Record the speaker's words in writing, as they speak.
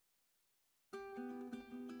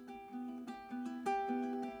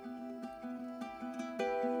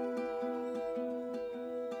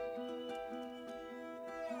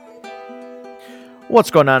What's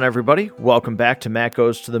going on, everybody? Welcome back to Matt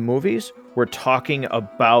Goes to the Movies. We're talking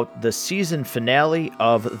about the season finale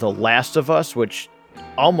of The Last of Us, which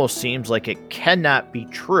almost seems like it cannot be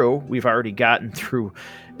true. We've already gotten through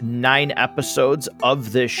 9 episodes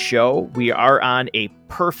of this show. We are on a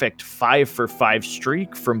perfect 5 for 5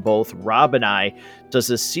 streak from both Rob and I. Does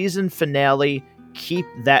the season finale keep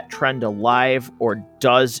that trend alive, or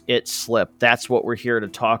does it slip? That's what we're here to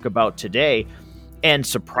talk about today. And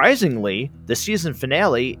surprisingly, the season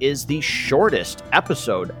finale is the shortest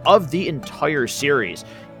episode of the entire series.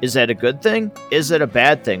 Is that a good thing? Is it a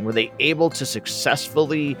bad thing? Were they able to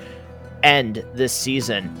successfully end this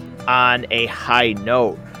season on a high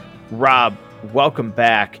note? Rob, welcome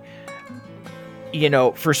back. You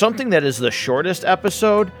know, for something that is the shortest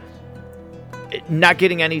episode, not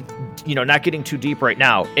getting too deep right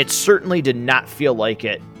now, it certainly did not feel like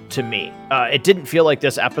it to me. It didn't feel like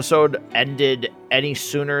this episode ended any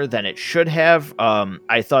sooner than it should have.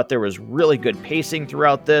 I thought there was really good pacing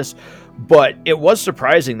throughout this, but it was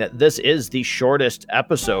surprising that this is the shortest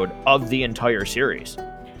episode of the entire series.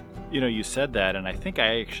 You know, you said that, and I think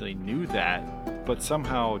I actually knew that, but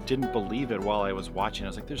somehow didn't believe it while I was watching. I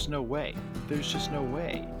was like, there's no way. There's just no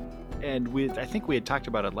way. And I think we had talked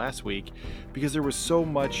about it last week because there was so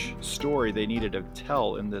much story they needed to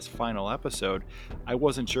tell in this final episode. I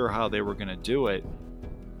wasn't sure how they were going to do it.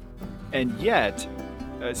 And yet,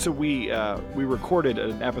 so we recorded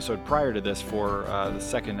an episode prior to this for the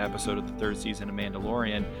second episode of the third season of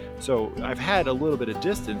Mandalorian. So I've had a little bit of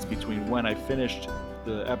distance between when I finished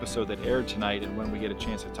the episode that aired tonight and when we get a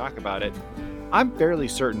chance to talk about it. I'm fairly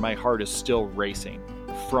certain my heart is still racing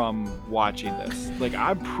from watching this. Like,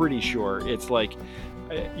 I'm pretty sure it's like,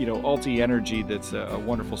 Alti Energy, that's a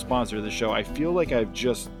wonderful sponsor of the show. I feel like I've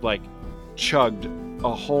just chugged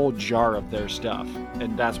a whole jar of their stuff,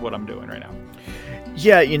 and that's what I'm doing right now.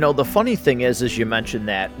 Yeah, the funny thing is, as you mentioned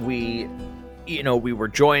that, we were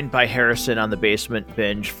joined by Harrison on the Basement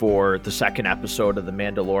Binge for the second episode of The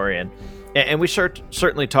Mandalorian. And we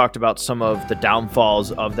certainly talked about some of the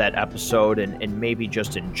downfalls of that episode and maybe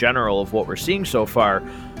just in general of what we're seeing so far.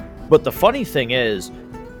 But the funny thing is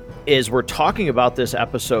we're talking about this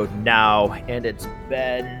episode now, and it's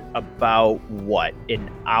been about, an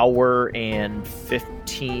hour and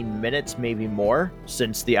 15 minutes, maybe more,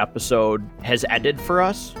 since the episode has ended for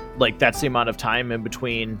us. Like, that's the amount of time in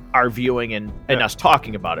between our viewing and us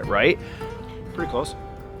talking about it, right? Pretty close.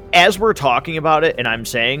 As we're talking about it, and I'm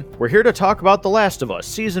saying, we're here to talk about The Last of Us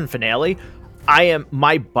season finale,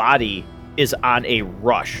 my body is on a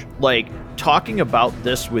rush. Like, talking about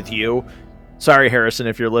this with you, sorry, Harrison,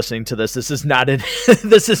 if you're listening to this, this is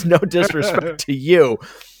no disrespect to you.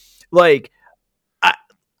 Like,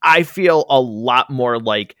 I feel a lot more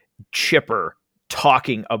chipper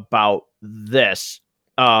talking about this,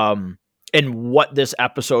 and what this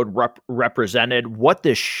episode represented, what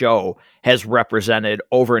this show has represented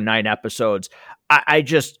over 9 episodes. I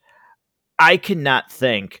cannot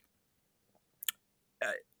think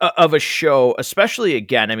of a show, especially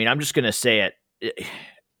again, I'm just going to say it,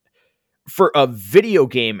 for a video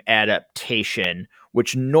game adaptation,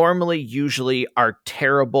 which normally usually are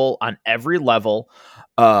terrible on every level.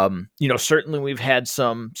 Certainly we've had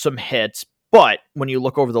some hits, but when you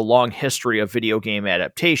look over the long history of video game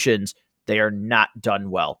adaptations, they are not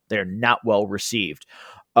done well. They're not well received.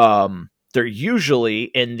 They're usually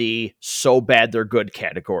in the so bad they're good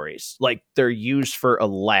categories. Like, they're used for a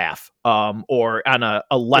laugh, or on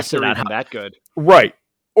a lesson on how that good. Right.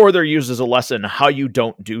 Or they're used as a lesson how you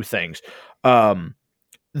don't do things.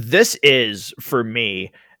 This is, for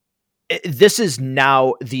me, this is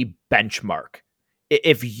now the benchmark.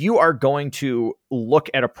 If you are going to look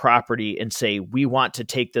at a property and say, we want to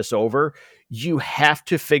take this over, you have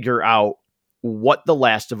to figure out what The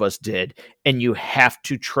Last of Us did, and you have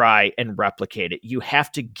to try and replicate it. You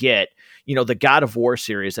have to get, the God of War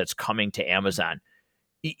series that's coming to Amazon.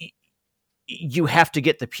 You have to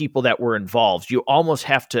get the people that were involved. You almost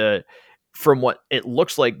have to, from what it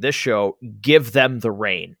looks like this show, give them the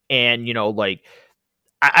reign. And,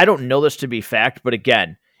 I don't know this to be fact, but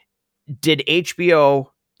again, did HBO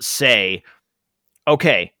say,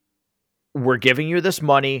 okay, we're giving you this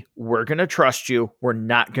money, we're going to trust you, we're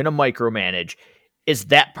not going to micromanage? Is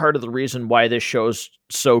that part of the reason why this show's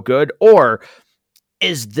so good? Or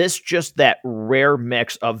is this just that rare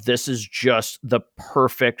mix of this is just the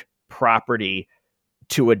perfect property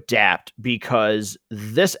to adapt? Because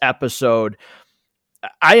this episode,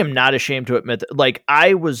 I am not ashamed to admit that,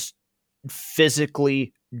 I was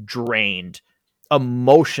physically drained,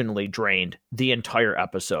 emotionally drained the entire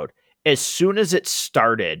episode. As soon as it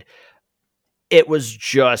started, it was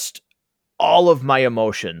just all of my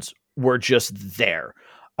emotions were just there.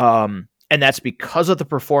 And that's because of the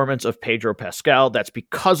performance of Pedro Pascal. That's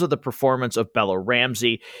because of the performance of Bella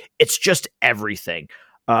Ramsey. It's just everything.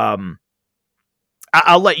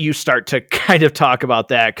 I'll let you start to kind of talk about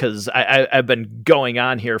that because I've been going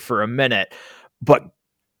on here for a minute. But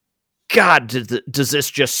God, does this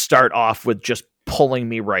just start off with just pulling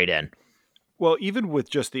me right in? Well, even with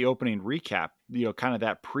just the opening recap, kind of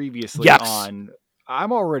that previously Yes. on,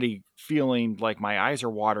 I'm already feeling like my eyes are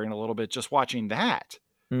watering a little bit just watching that.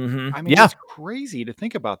 Mm-hmm. I mean, it's crazy to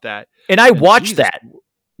think about that. And I watched that.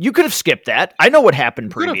 You could have skipped that. I know what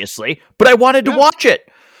happened previously, but I wanted to watch it.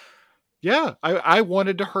 Yeah, I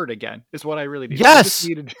wanted to hurt again, is what I really needed. Yes.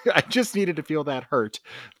 I just needed to feel that hurt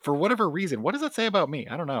for whatever reason. What does that say about me?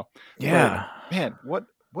 I don't know. Yeah. But, man, what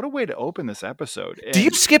a way to open this episode. Do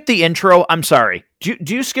you skip the intro? I'm sorry. Do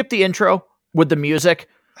you skip the intro with the music?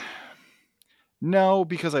 No,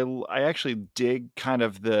 because I actually dig kind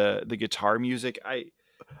of the guitar music.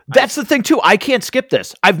 That's the thing too. I can't skip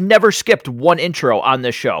this. I've never skipped one intro on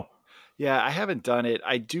this show. Yeah, I haven't done it.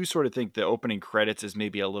 I do sort of think the opening credits is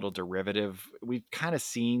maybe a little derivative. We've kind of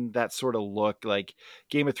seen that sort of look, like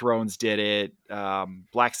Game of Thrones did it,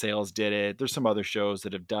 Black Sails did it. There's some other shows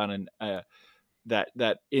that have done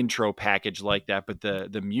that intro package like that, but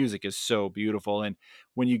the music is so beautiful. And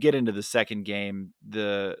when you get into the second game,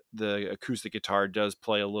 the acoustic guitar does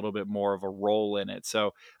play a little bit more of a role in it.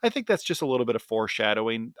 So I think that's just a little bit of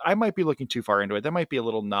foreshadowing. I might be looking too far into it. That might be a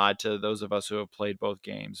little nod to those of us who have played both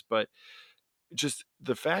games, but just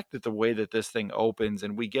the fact that the way that this thing opens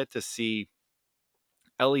and we get to see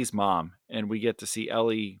Ellie's mom and we get to see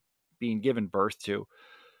Ellie being given birth to,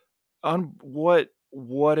 on what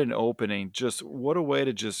an opening. Just what a way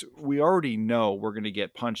to just, we already know we're going to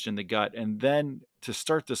get punched in the gut, and then to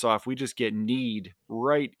start this off we just get kneed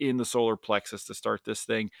right in the solar plexus to start this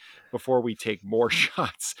thing before we take more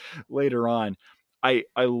shots later on. I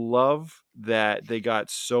love that they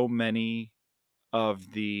got so many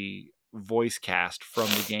of the voice cast from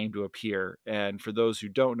the game to appear. And for those who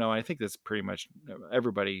don't know, I think that's pretty much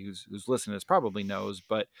everybody who's listening this probably knows,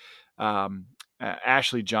 but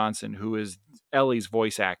Ashley Johnson, who is Ellie's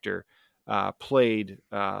voice actor, played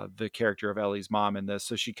the character of Ellie's mom in this.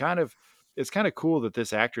 So it's kind of cool that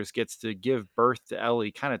this actress gets to give birth to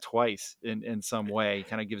Ellie kind of twice in some way,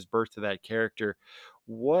 kind of gives birth to that character.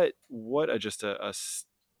 What just a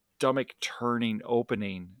stomach turning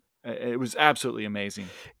opening. It was absolutely amazing.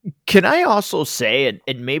 Can I also say,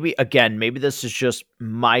 and maybe this is just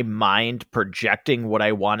my mind projecting what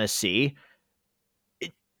I want to see.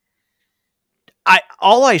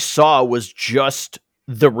 All I saw was just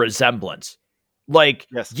the resemblance. Like,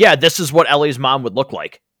 yes. Yeah, this is what Ellie's mom would look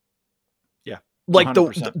like. Yeah. Like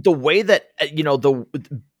 100%. the way that, the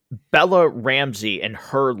Bella Ramsey and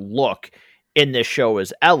her look in this show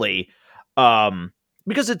as Ellie,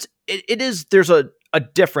 because there's a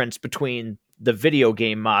difference between the video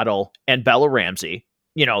game model and Bella Ramsey.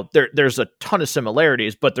 There's a ton of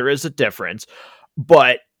similarities, but there is a difference.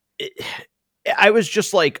 But I was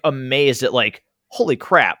just like amazed at like, holy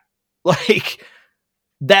crap. Like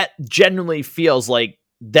that genuinely feels like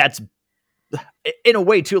that's in a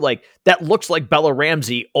way too, like that looks like Bella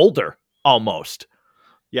Ramsey older almost.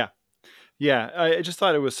 Yeah. Yeah. I just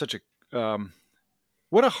thought it was such a,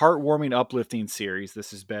 what a heartwarming, uplifting series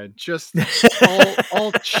this has been. Just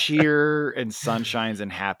all cheer and sunshines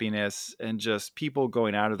and happiness and just people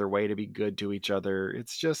going out of their way to be good to each other.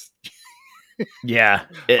 It's just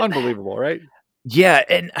unbelievable, right? Yeah.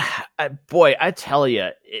 And boy, I tell you,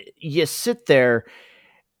 you sit there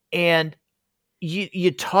and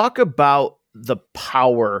you talk about the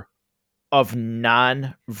power of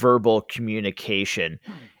non-verbal communication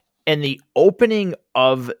and the opening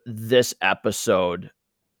of this episode,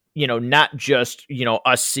 not just,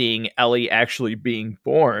 us seeing Ellie actually being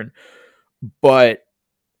born, but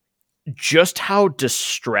just how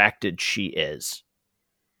distracted she is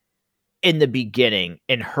in the beginning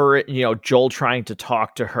and her, Joel trying to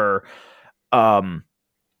talk to her, on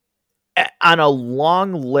a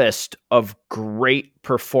long list of great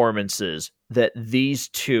performances that these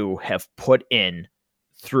two have put in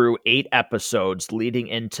through 8 episodes leading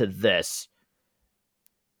into this.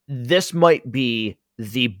 This might be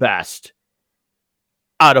the best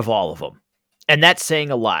out of all of them. And that's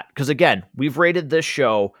saying a lot because, again, we've rated this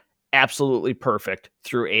show absolutely perfect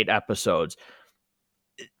through 8 episodes.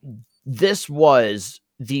 This was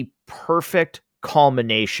the perfect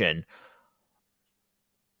culmination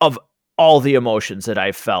of all the emotions that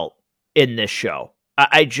I felt in this show.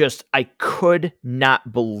 I could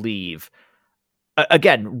not believe,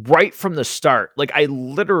 again, right from the start, like I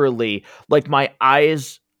literally, like my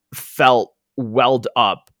eyes felt welled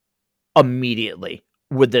up immediately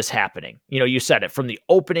with this happening. You said it from the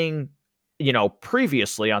opening,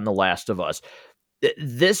 previously on The Last of Us.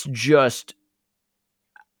 This just,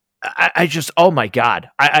 I just, oh my God.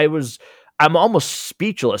 I'm almost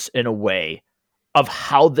speechless in a way of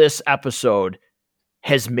how this episode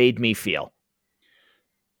has made me feel.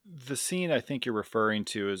 The scene I think you're referring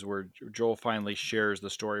to is where Joel finally shares the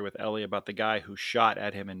story with Ellie about the guy who shot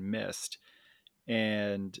at him and missed.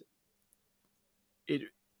 And it's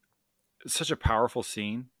such a powerful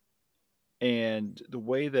scene. And the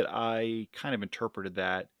way that I kind of interpreted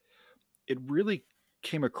that, it really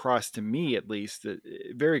came across to me, at least, that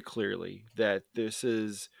very clearly that this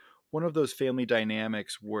is one of those family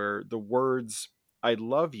dynamics where the words "I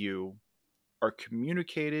love you" are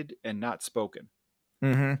communicated and not spoken.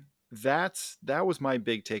 Mm-hmm. That was my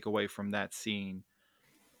big takeaway from that scene,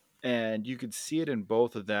 and you could see it in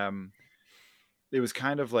both of them. It was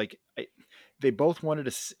kind of like they both wanted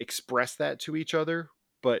to express that to each other,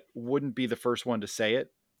 but wouldn't be the first one to say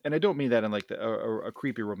it. And I don't mean that in like a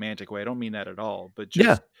creepy romantic way. I don't mean that at all. But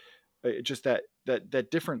Yeah. just that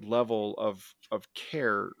different level of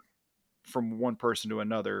care from one person to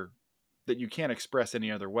another that you can't express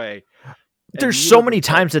any other way. There's so many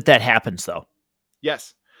times that happens, though.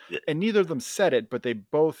 Yes, and neither of them said it, but they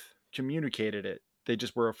both communicated it. They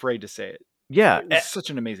just were afraid to say it. Yeah. It was such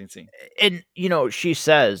an amazing scene. And, she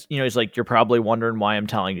says, he's like, you're probably wondering why I'm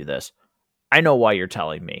telling you this. I know why you're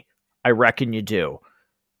telling me. I reckon you do.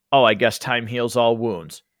 Oh, I guess time heals all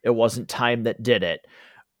wounds. It wasn't time that did it.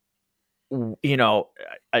 I'm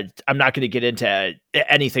not going to get into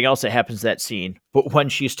anything else that happens in that scene, but when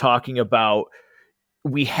she's talking about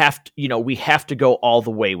we have to go all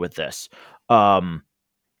the way with this.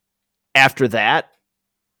 After that,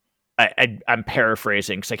 I'm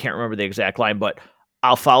paraphrasing because I can't remember the exact line, but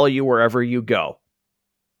I'll follow you wherever you go.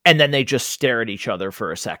 And then they just stare at each other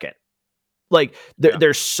for a second. Like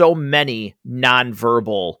there's so many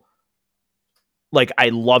nonverbal, like I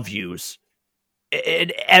love yous,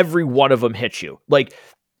 and every one of them hits you. Like,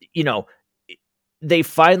 they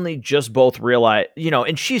finally just both realize,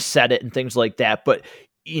 and she said it and things like that. But,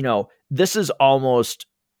 this is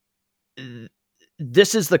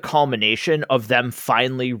the culmination of them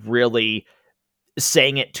finally really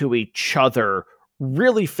saying it to each other,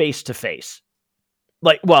 really face to face.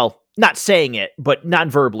 Like, well, not saying it, but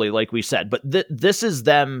non-verbally, like we said. But this is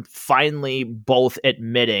them finally both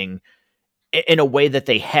admitting in a way that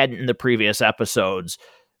they hadn't in the previous episodes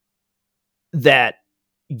that,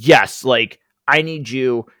 yes, like, I need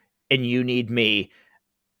you and you need me.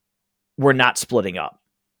 We're not splitting up.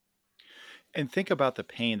 And think about the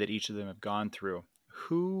pain that each of them have gone through.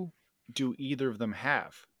 Who do either of them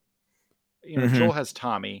have? Joel has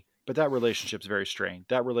Tommy, but that relationship's very strained.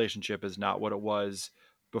 That relationship is not what it was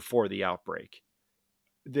before the outbreak.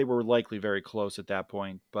 They were likely very close at that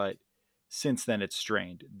point, but since then it's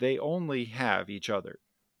strained. They only have each other,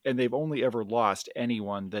 and they've only ever lost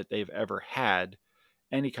anyone that they've ever had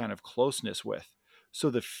any kind of closeness with. So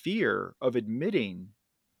the fear of admitting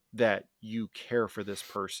that you care for this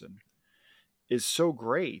person is so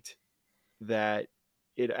great that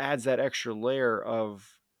it adds that extra layer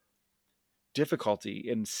of difficulty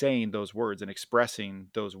in saying those words and expressing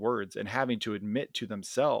those words and having to admit to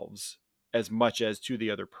themselves as much as to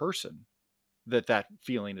the other person that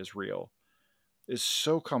feeling is real is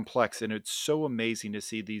so complex. And it's so amazing to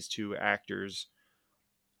see these two actors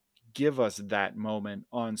give us that moment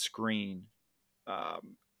on screen.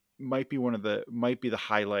 Might be the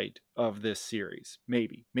highlight of this series.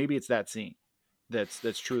 Maybe it's that scene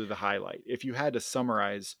that's truly the highlight. If you had to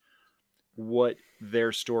summarize what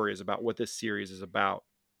their story is about, what this series is about,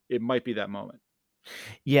 it might be that moment.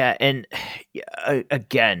 Yeah, and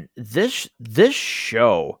again, this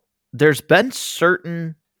show, there's been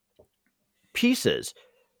certain pieces,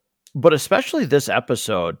 but especially this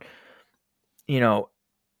episode,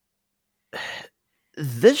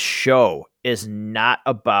 this show is not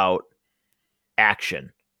about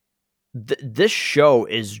action. This show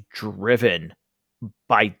is driven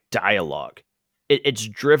by dialogue. It's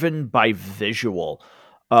driven by visual.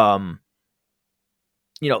 Those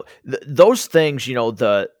things,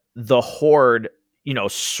 the horde,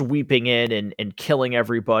 sweeping in and killing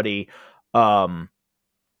everybody. In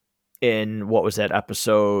what was that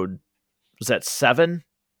episode? Was that 7?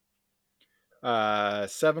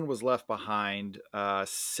 7 was Left Behind.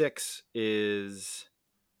 6 is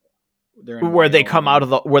where they come out of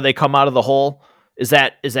the hole. Is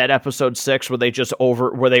that episode 6 where they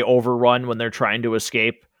overrun when they're trying to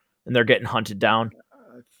escape and they're getting hunted down?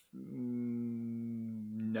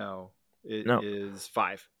 No, it No. is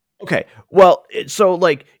 5. Okay. Well, so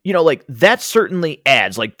like, like that certainly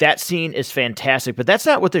adds, like that scene is fantastic, but that's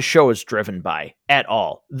not what the show is driven by at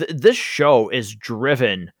all. This show is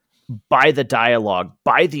driven by the dialogue,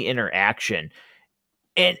 by the interaction.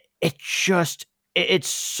 And it's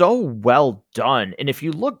so well done. And if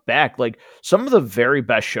you look back, like some of the very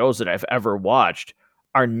best shows that I've ever watched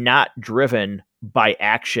are not driven by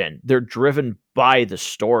action. They're driven by the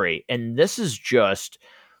story. And this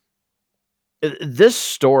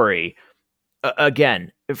story,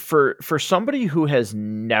 again, for somebody who has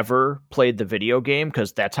never played the video game,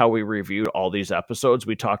 because that's how we reviewed all these episodes,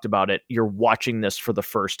 we talked about it. You're watching this for the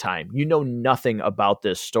first time. You know nothing about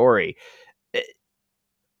this story.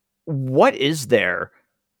 What is there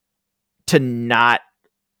to not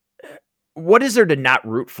what is there to not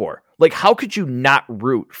root for? Like, how could you not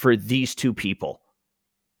root for these two people?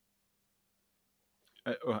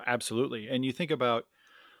 Absolutely. And you think about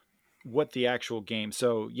what the actual game.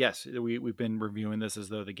 So yes, we've been reviewing this as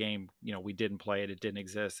though the game, we didn't play it. It didn't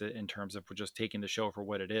exist in terms of we're just taking the show for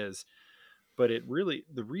what it is. But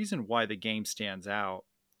the reason why the game stands out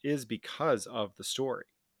is because of the story.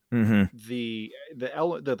 Mm-hmm.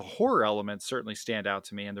 The horror elements certainly stand out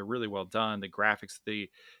to me, and they're really well done. The graphics, the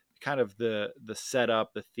kind of the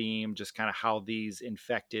setup, the theme, just kind of how these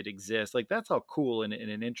infected exist, like that's all cool and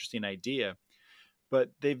an interesting idea.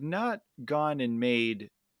 But they've not gone and made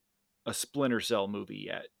a Splinter Cell movie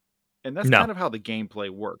yet. And that's No. kind of how the gameplay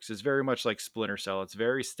works. It's very much like Splinter Cell. It's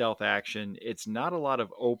very stealth action. It's not a lot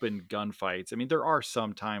of open gunfights. I mean, there are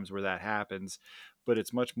some times where that happens, but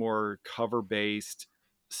it's much more cover based.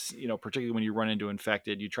 Particularly when you run into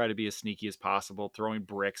infected, you try to be as sneaky as possible, throwing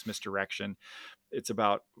bricks, misdirection. It's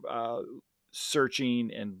about searching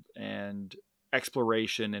and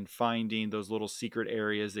exploration and finding those little secret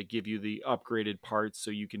areas that give you the upgraded parts so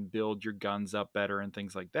you can build your guns up better and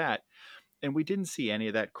things like that. And we didn't see any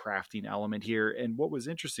of that crafting element here. And what was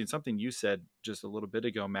interesting, something you said just a little bit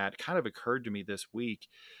ago, Matt, kind of occurred to me this week.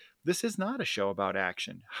 This is not a show about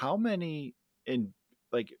action. How many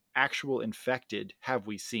actual infected have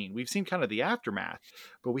we seen? We've seen kind of the aftermath,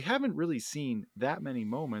 but we haven't really seen that many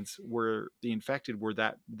moments where the infected were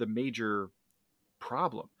the major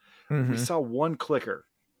problem. We Mm-hmm. saw one clicker,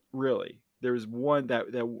 really. There was one that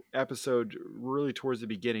episode really towards the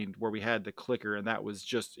beginning where we had the clicker, and that was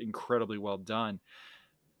just incredibly well done.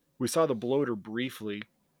 We saw the bloater briefly,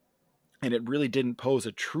 and it really didn't pose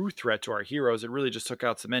a true threat to our heroes. It really just took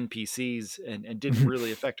out some NPCs and didn't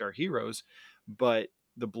really affect our heroes. But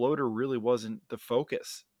the bloater really wasn't the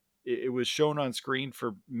focus. It was shown on screen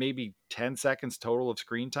for maybe 10 seconds total of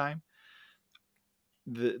screen time.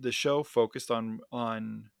 The show focused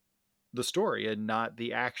on the story and not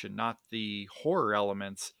the action, not the horror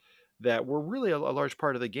elements that were really a large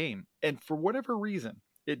part of the game. And for whatever reason,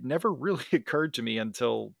 it never really occurred to me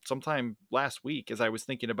until sometime last week as I was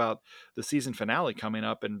thinking about the season finale coming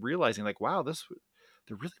up and realizing like, wow, there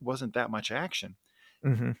really wasn't that much action.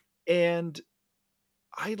 Mm-hmm. And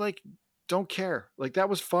I don't care. Like that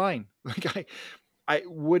was fine. Like I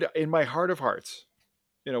would, in my heart of hearts,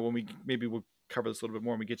 when we'll cover this a little bit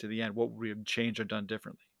more when we get to the end, what would we have changed or done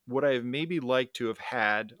differently? Would I have maybe liked to have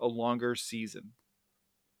had a longer season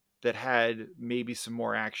that had maybe some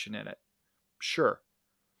more action in it? Sure.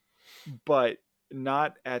 But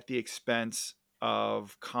not at the expense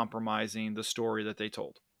of compromising the story that they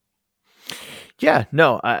told. Yeah,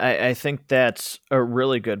 no, I think that's a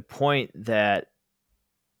really good point that,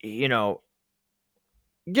 yeah,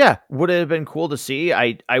 would it have been cool to see?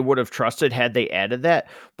 I would have trusted had they added that,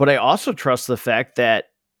 but I also trust the fact that,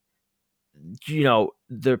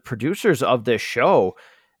 the producers of this show,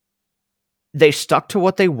 they stuck to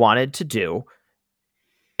what they wanted to do.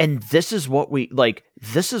 And this is what we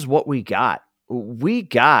got. We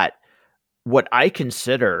got what I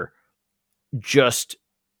consider just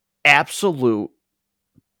absolute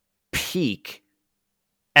peak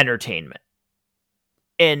entertainment.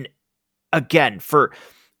 And again,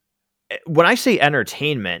 when I say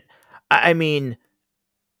entertainment, I mean,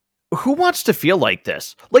 who wants to feel like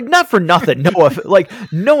this? Like, not for nothing.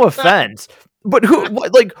 No offense. But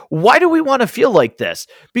why do we want to feel like this?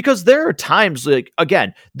 Because there are times, like,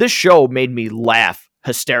 again, this show made me laugh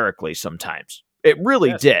hysterically sometimes. It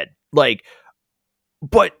really did. Like,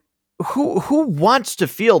 but who wants to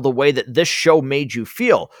feel the way that this show made you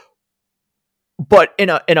feel? But in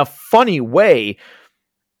a funny way,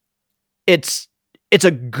 it's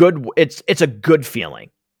a good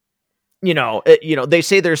feeling. They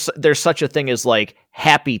say there's such a thing as like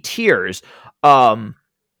happy tears. I'm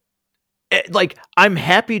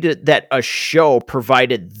happy that a show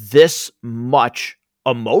provided this much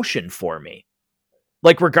emotion for me.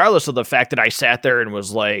 Like, regardless of the fact that I sat there and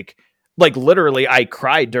was like literally I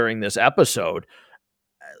cried during this episode.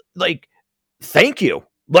 Like, thank you.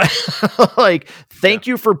 Like, thank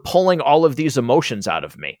you for pulling all of these emotions out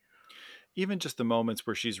of me. Even just the moments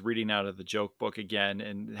where she's reading out of the joke book again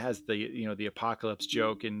and has the the apocalypse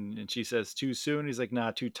joke, and she says too soon. He's like,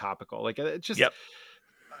 nah, too topical. Like, it's just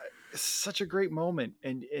it's such a great moment,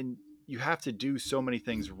 and you have to do so many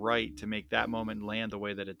things right to make that moment land the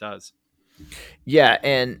way that it does. Yeah,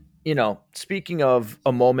 and speaking of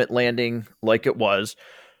a moment landing like it was,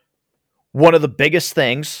 one of the biggest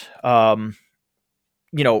things, from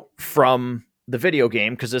the video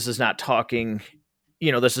game, because this is not talking,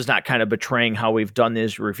 this is not kind of betraying how we've done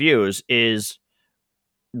these reviews, is,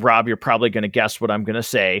 Rob, you're probably going to guess what I'm going to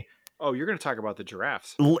say. Oh, you're going to talk about the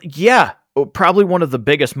giraffes. Yeah, probably one of the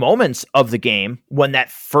biggest moments of the game when that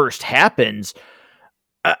first happens.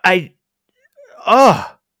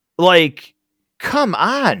 Like, come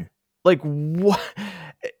on. Like, what?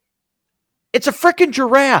 It's a freaking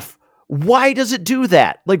giraffe. Why does it do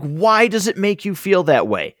that? Like, why does it make you feel that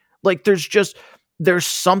way? Like, there's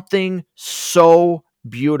something so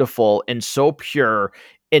beautiful and so pure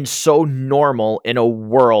and so normal in a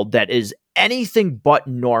world that is anything but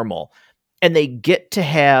normal. And they get to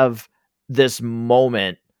have this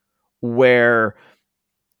moment where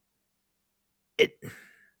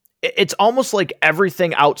it's almost like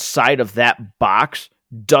everything outside of that box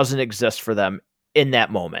doesn't exist for them in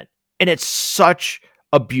that moment. And it's such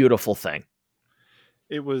a beautiful thing.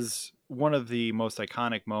 It was one of the most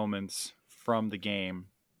iconic moments from the game.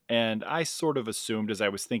 And I sort of assumed, as I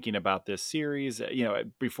was thinking about this series,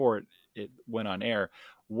 before it went on air,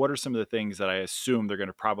 what are some of the things that I assume they're going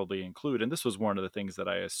to probably include? And this was one of the things that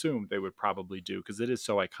I assumed they would probably do, because it is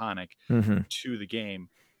so iconic to the game.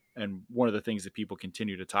 And one of the things that people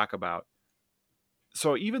continue to talk about.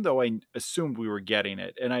 So even though I assumed we were getting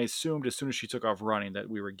it, and I assumed as soon as she took off running that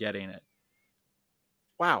we were getting it,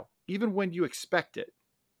 wow, even when you expect it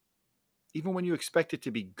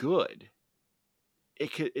to be good,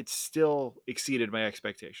 it still exceeded my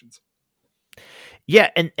expectations. Yeah,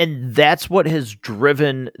 and that's what has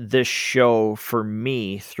driven this show for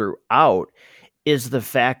me throughout, is the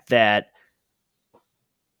fact that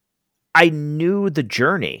I knew the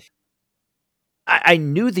journey. I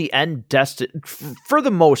knew the end destined for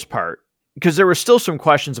the most part, because there were still some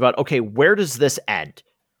questions about, okay, where does this end?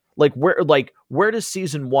 Where does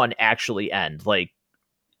season 1 actually end? But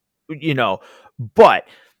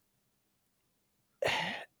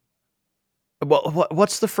well,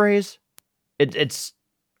 what's the phrase? It's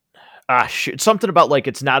something about, like,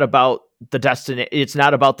 it's not about the destination,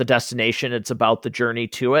 it's about the journey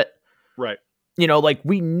to it. Right.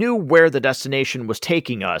 We knew where the destination was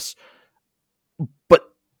taking us, but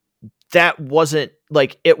that wasn't,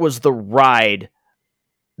 like, it was the ride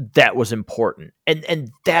that was important.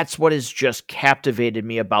 And that's what has just captivated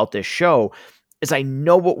me about this show, is I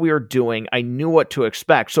know what we were doing. I knew what to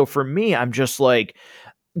expect. So for me, I'm just like,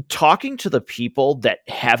 talking to the people that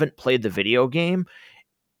haven't played the video game,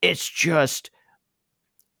 it's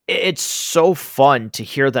so fun to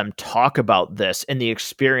hear them talk about this and the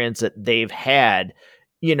experience that they've had,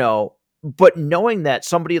 but knowing that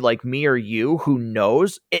somebody like me or you who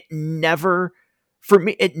knows, it never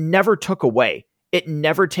took away.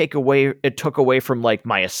 It took away from, like,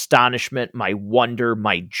 my astonishment, my wonder,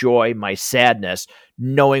 my joy, my sadness,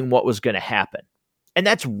 knowing what was going to happen. And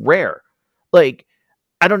that's rare. Like,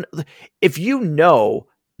 if you know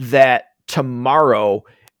that tomorrow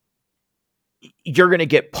you're going to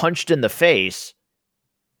get punched in the face,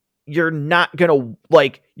 you're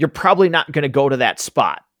probably not going to go to that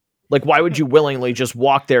spot. Like, why would you willingly just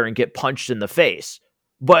walk there and get punched in the face?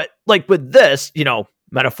 But, like, with this,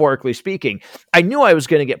 metaphorically speaking, I knew I was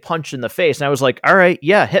going to get punched in the face, and I was like, all right,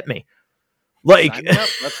 yeah, hit me. Like,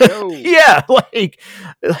 let's go. Yeah, like,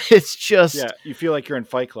 it's just, yeah, you feel like you're in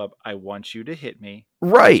Fight Club. I want you to hit me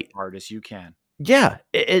right as hard as you can. Yeah,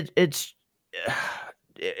 it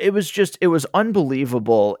was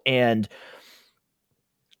unbelievable. And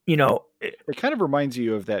it kind of reminds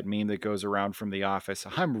you of that meme that goes around from The Office.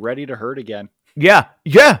 I'm ready to hurt again. Yeah,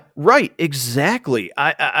 right, exactly.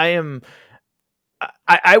 I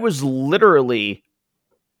was literally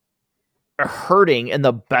hurting in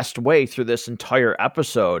the best way through this entire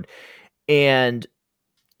episode. And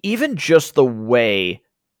even just the way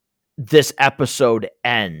this episode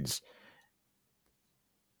ends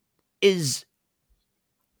it's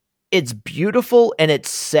beautiful and it's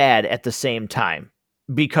sad at the same time,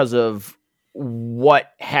 because of what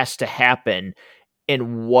has to happen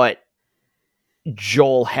and what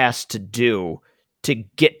Joel has to do to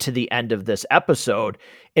get to the end of this episode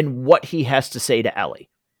and what he has to say to Ellie,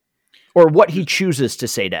 or what he chooses to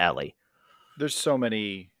say to Ellie. There's so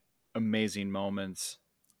many amazing moments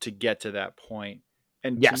to get to that point.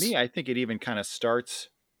 And to Yes. me, I think it even kind of starts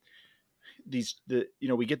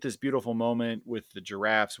we get this beautiful moment with the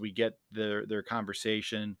giraffes, we get their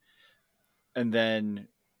conversation, and then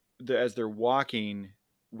as they're walking,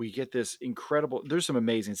 we get this incredible, there's some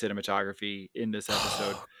amazing cinematography in this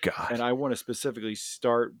episode. Oh, God. And I want to specifically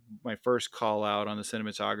start my first call out on the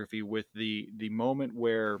cinematography with the moment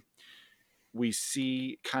where we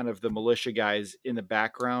see kind of the militia guys in the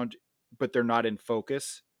background, but they're not in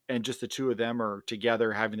focus, and just the two of them are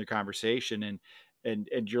together having their conversation, and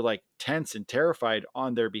you're like tense and terrified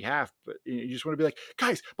on their behalf, but you just want to be like,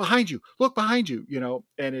 guys, behind you, look behind you,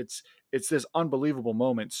 and it's this unbelievable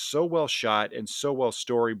moment, so well shot and so well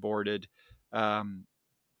storyboarded. And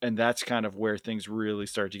that's kind of where things really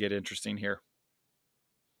start to get interesting here.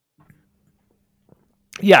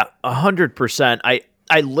 Yeah, 100%.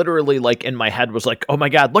 I literally, like, in my head was like, oh my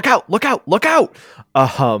God, look out, look out, look out.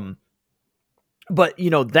 But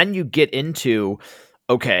then you get into,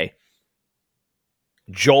 okay,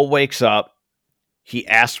 Joel wakes up, he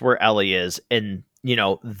asks where Ellie is, and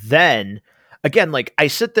then again, like, I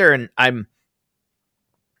sit there and I'm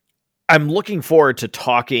looking forward to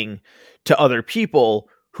talking to other people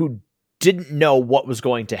who didn't know what was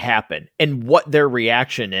going to happen and what their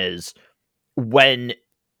reaction is when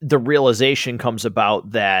the realization comes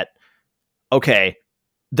about that, okay,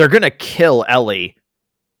 they're going to kill Ellie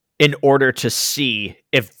in order to see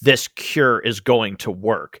if this cure is going to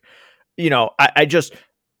work. I just,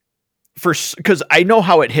 because I know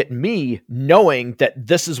how it hit me, knowing that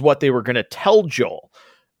this is what they were going to tell Joel.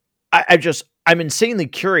 I'm insanely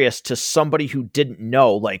curious to somebody who didn't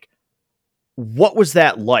know, like, what was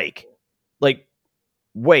that like? Like,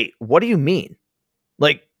 wait, what do you mean?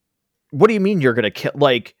 Like, what do you mean you're going to kill?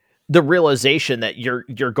 Like, the realization that you're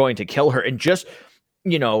going to kill her, and just,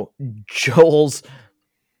 Joel's,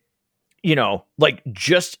 like,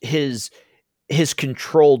 just his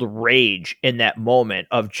controlled rage in that moment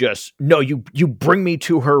of just, no, you bring me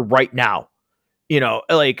to her right now.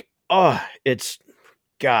 Like, oh, it's,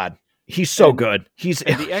 God, he's so good. He's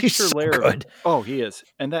the extra so layer good. He is.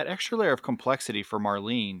 And that extra layer of complexity for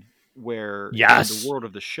Marlene, where yes, in the world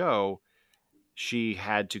of the show, she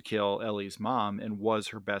had to kill Ellie's mom and was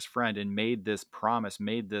her best friend and made this promise,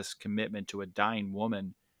 made this commitment to a dying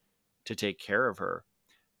woman to take care of her.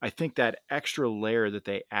 I think that extra layer that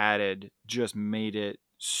they added just made it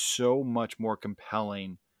so much more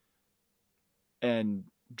compelling and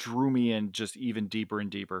drew me in just even deeper and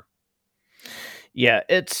deeper. Yeah,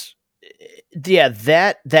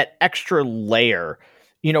 that extra layer,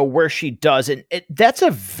 where she does, and that's a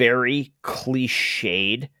very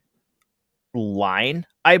cliched line,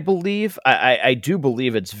 I believe. I do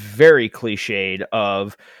believe it's very cliched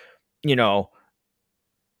of,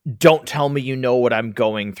 don't tell me you know what I'm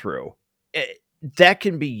going through. That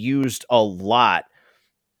can be used a lot.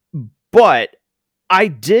 But I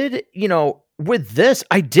did, with this,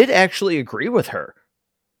 I did actually agree with her.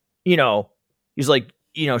 He's like,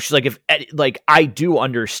 she's like, if, like, I do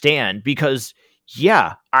understand, because,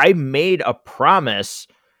 yeah, I made a promise,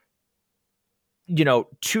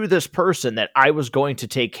 to this person that I was going to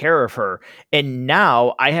take care of her. And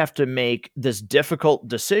now I have to make this difficult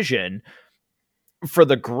decision for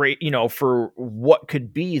the great, for what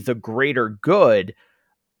could be the greater good,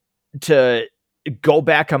 to go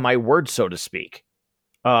back on my word, so to speak.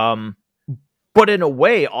 But in a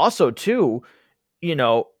way also too, and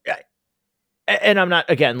I'm not,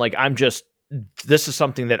 again, like, this is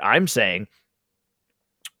something that I'm saying,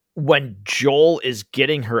 when Joel is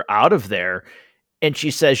getting her out of there and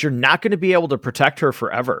she says, you're not going to be able to protect her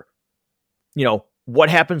forever.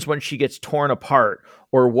 What happens when she gets torn apart,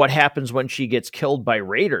 or what happens when she gets killed by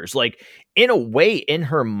raiders? Like, in a way, in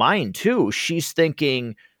her mind too, she's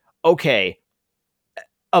thinking, okay,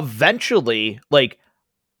 eventually, like,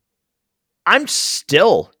 I'm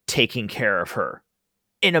still taking care of her,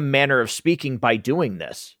 in a manner of speaking, by doing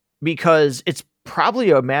this, because it's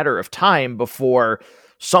probably a matter of time before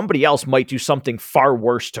somebody else might do something far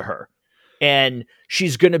worse to her. And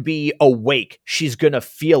she's going to be awake. She's going to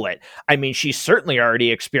feel it. I mean, she certainly already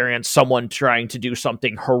experienced someone trying to do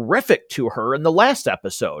something horrific to her in the last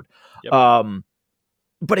episode. Yep.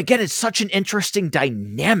 But again, it's such an interesting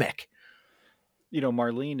dynamic.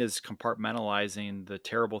 Marlene is compartmentalizing the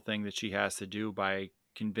terrible thing that she has to do by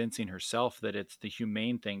convincing herself that it's the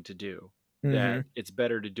humane thing to do, that it's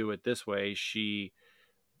better to do it this way. She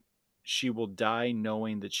will die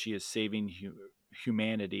knowing that she is saving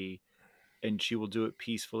humanity, and she will do it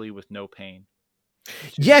peacefully with no pain.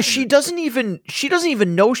 She's Yeah, just gonna. she doesn't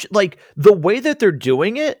even know like the way that they're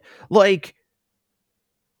doing it, like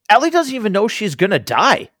Ellie doesn't even know she's gonna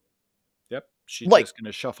die. Yep, she's Like, just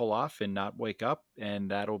gonna shuffle off and not wake up,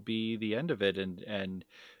 and that'll be the end of it. And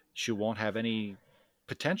she won't have any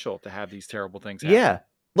potential to have these terrible things happen. yeah.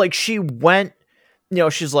 Like she went,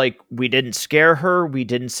 she's like, we didn't scare her, we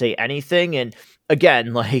didn't say anything. And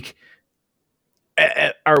again, like,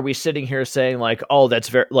 are we sitting here saying like, oh, that's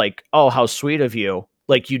very like, oh, how sweet of you.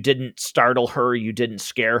 Like you didn't startle her, you didn't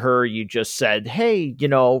scare her, you just said, hey,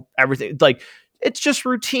 everything like it's just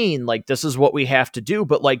routine. Like this is what we have to do.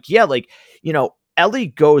 But like, yeah, like, Ellie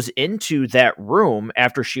goes into that room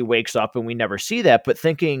after she wakes up and we never see that, but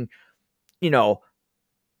thinking, you know,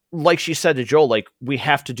 like she said to Joel, like, we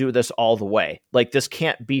have to do this all the way. Like this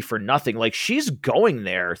can't be for nothing. Like she's going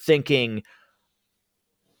there thinking,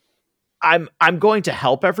 I'm going to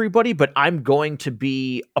help everybody, but I'm going to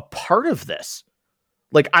be a part of this.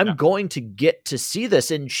 Like I'm Yeah. going to get to see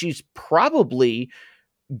this. And she's probably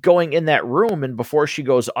going in that room and before she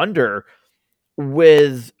goes under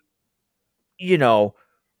with, you know,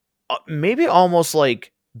 maybe almost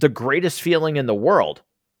like the greatest feeling in the world.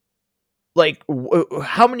 Like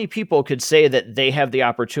how many people could say that they have the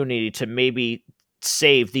opportunity to maybe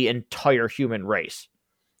save the entire human race?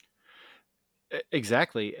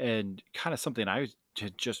 Exactly, and kind of something I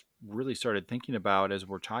had just really started thinking about as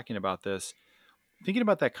we're talking about this, thinking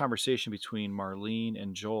about that conversation between Marlene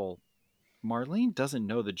and Joel. Marlene doesn't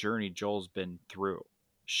know the journey Joel's been through.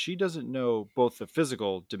 She doesn't know both the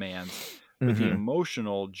physical demands, but the Mm-hmm.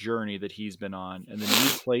 emotional journey that he's been on and the new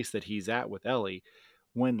place that he's at with Ellie.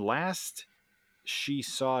 When last she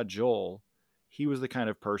saw Joel, he was the kind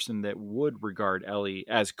of person that would regard Ellie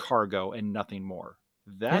as cargo and nothing more.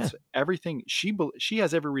 Yeah. That's everything she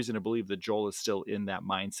has every reason to believe that Joel is still in that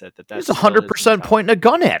mindset, that He's that's still his 100% mentality. pointing a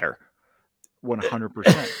gun at her.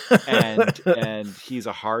 100%. And he's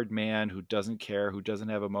a hard man who doesn't care, who doesn't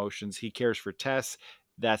have emotions. He cares for Tess.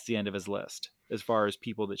 That's the end of his list. As far as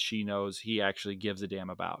people that she knows he actually gives a damn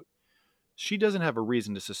about. She doesn't have a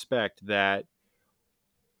reason to suspect that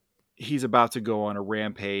he's about to go on a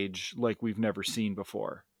rampage like we've never seen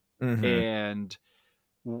before. Mm-hmm. And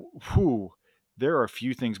whew, there are a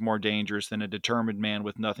few things more dangerous than a determined man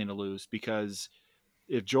with nothing to lose, because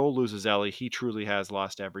if Joel loses Ellie, he truly has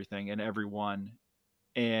lost everything and everyone.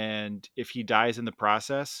 And if he dies in the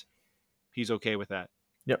process, he's okay with that.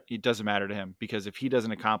 Yep. It doesn't matter to him, because if he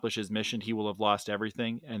doesn't accomplish his mission, he will have lost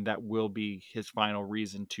everything, and that will be his final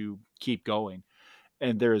reason to keep going.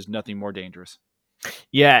 And there is nothing more dangerous.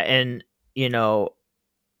 Yeah, and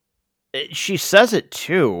she says it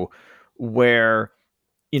too, where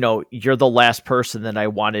you're the last person that I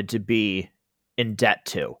wanted to be in debt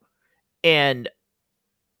to, and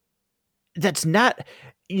that's not,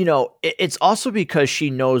 it's also because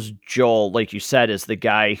she knows Joel, like you said, is the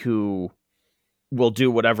guy who will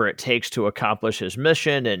do whatever it takes to accomplish his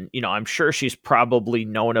mission, and I'm sure she's probably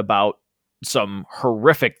known about some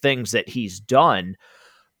horrific things that he's done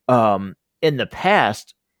in the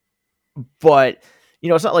past. But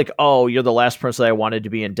it's not like, oh, you're the last person I wanted to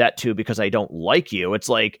be in debt to because I don't like you. It's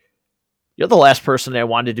like, you're the last person I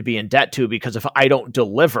wanted to be in debt to because if I don't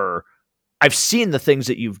deliver, I've seen the things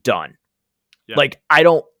that you've done. Yeah. Like I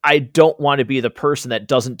don't want to be the person that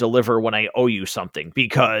doesn't deliver when I owe you something,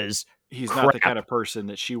 because He's crap. not the kind of person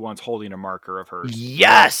that she wants holding a marker of hers.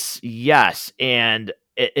 Yes. And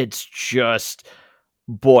it's just,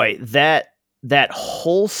 boy, that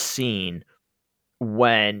whole scene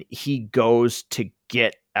when he goes to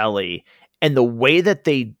get Ellie, and the way that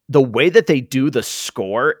they do the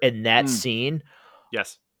score in that scene.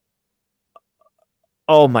 Yes.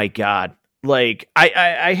 Oh my God. Like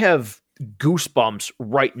I have goosebumps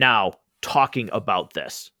right now talking about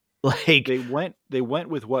this. Like they went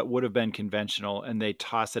with what would have been conventional, and they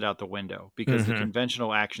tossed it out the window, because the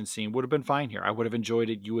conventional action scene would have been fine here. I would have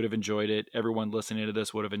enjoyed it. You would have enjoyed it. Everyone listening to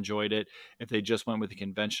this would have enjoyed it if they just went with the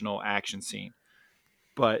conventional action scene.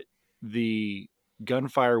 But the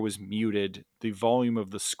gunfire was muted. The volume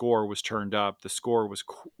of the score was turned up. The score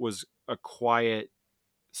was a quiet,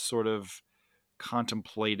 sort of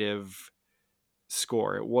contemplative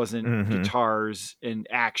score. It wasn't guitars and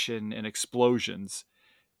action and explosions.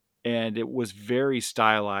 And it was very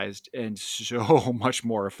stylized and so much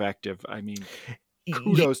more effective. I mean,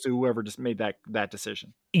 kudos to whoever just made that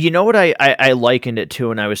decision. You know what I likened it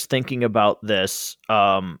to, and I was thinking about this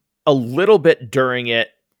a little bit during it,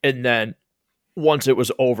 and then once it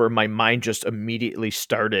was over, my mind just immediately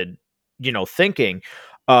started, thinking.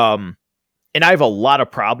 And I have a lot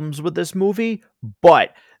of problems with this movie,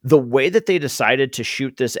 but the way that they decided to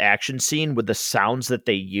shoot this action scene with the sounds that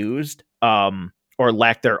they used, or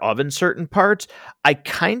lack thereof in certain parts, I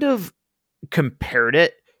kind of compared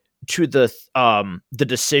it to the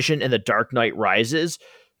decision in The Dark Knight Rises,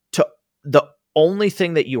 to the only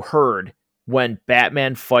thing that you heard when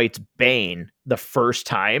Batman fights Bane the first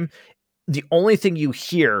time. The only thing you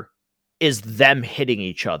hear is them hitting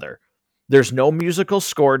each other. There's no musical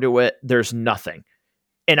score to it. There's nothing.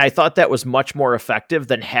 And I thought that was much more effective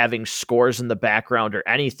than having scores in the background or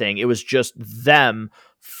anything. It was just them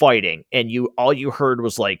fighting, and all you heard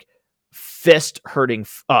was like fist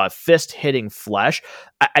hitting flesh.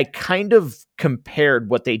 I kind of compared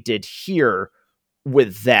what they did here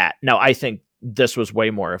with that. Now I think this was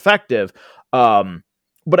way more effective, but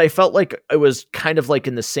I felt like it was kind of like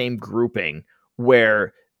in the same grouping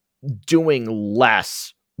where doing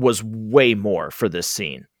less was way more for this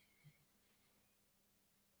scene.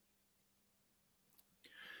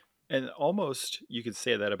 And almost you could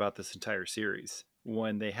say that about this entire series.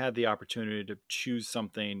 When they had the opportunity to choose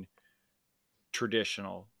something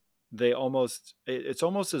traditional, it's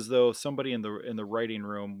almost as though somebody in the writing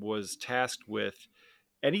room was tasked with,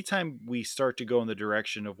 anytime we start to go in the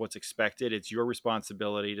direction of what's expected, it's your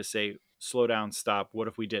responsibility to say, slow down, stop. What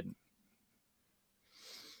if we didn't?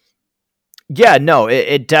 Yeah, no,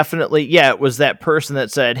 it definitely, it was that person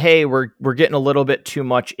that said, hey, we're getting a little bit too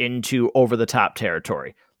much into over the top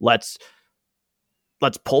territory. Let's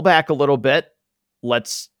pull back a little bit.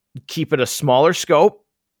 Let's keep it a smaller scope.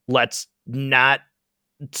 Let's not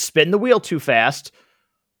spin the wheel too fast.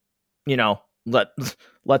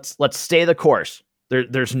 Let's stay the course.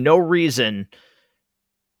 There's no reason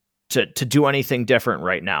to do anything different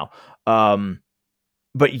right now.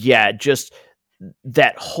 But yeah, just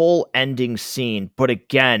that whole ending scene. But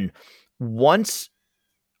again, once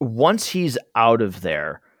he's out of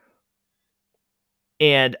there,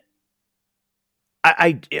 and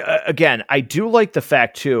I do like the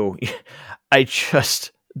fact too. I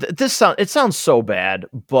just it sounds so bad,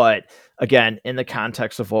 but again, in the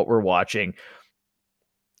context of what we're watching,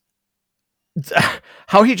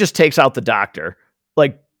 how he just takes out the doctor,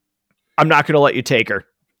 like, I'm not going to let you take her.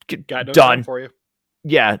 Got no done for you.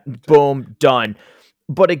 Yeah, boom, done.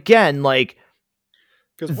 But again, like,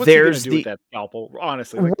 because what's he going to do with that scalpel?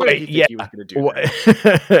 Honestly, like, what did he think he was going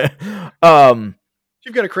to do?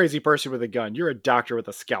 You've got a crazy person with a gun. You're a doctor with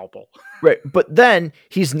a scalpel. Right. But then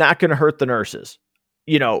he's not going to hurt the nurses,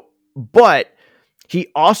 but he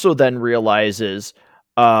also then realizes,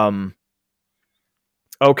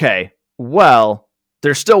 okay, well,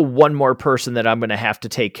 there's still one more person that I'm going to have to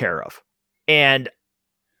take care of. And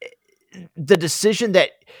the decision that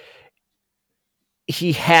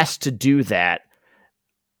he has to do that,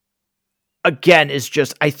 again, is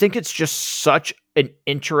just, I think it's just such an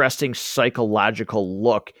interesting psychological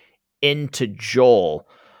look into Joel,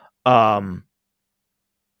 that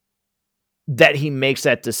he makes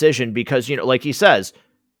that decision because, like he says,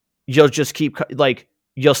 you'll just keep, like,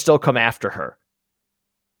 you'll still come after her.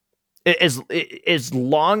 As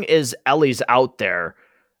long as Ellie's out there,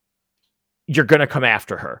 you're going to come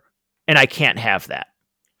after her. And I can't have that.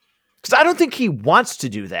 Because I don't think he wants to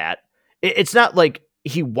do that. It's not like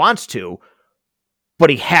he wants to, but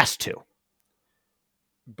he has to.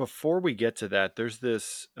 Before we get to that, there's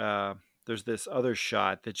this other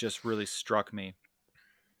shot that just really struck me.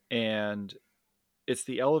 And it's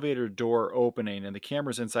the elevator door opening, and the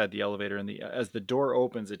camera's inside the elevator. And as the door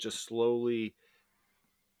opens, it just slowly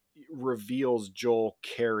reveals Joel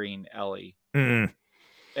carrying Ellie. Mm.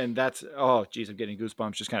 And that's, oh geez, I'm getting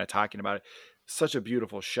goosebumps just kind of talking about it. Such a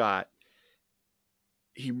beautiful shot.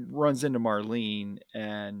 He runs into Marlene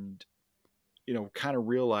and, kind of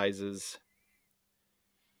realizes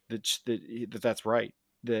that's right,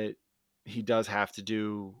 that he does have to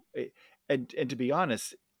do it. And to be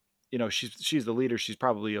honest, she's the leader. She's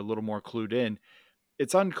probably a little more clued in.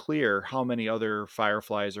 It's unclear how many other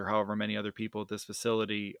Fireflies or however many other people at this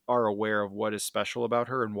facility are aware of what is special about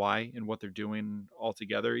her and why and what they're doing all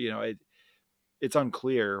together. It's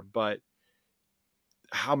unclear, but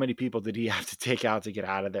how many people did he have to take out to get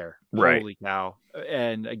out of there? Right. Holy cow.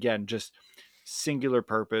 And again, just singular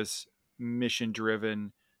purpose, mission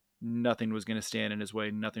driven. Nothing was going to stand in his way.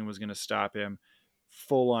 Nothing was going to stop him.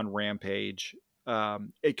 Full on rampage.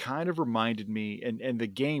 It kind of reminded me, and the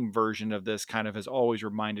game version of this kind of has always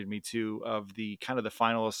reminded me too of the kind of the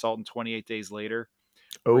final assault in 28 Days Later,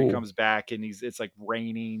 where he comes back and it's like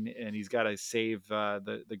raining and he's got to save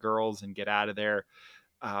the girls and get out of there.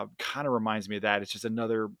 Kind of reminds me of that. It's just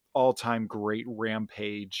another all-time great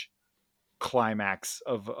rampage climax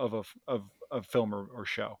of a film or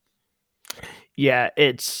show. Yeah,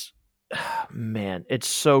 it's, man, it's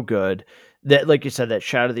so good that, like you said, that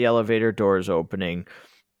shot of the elevator doors opening,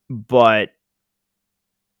 but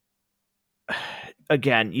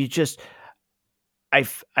again, you just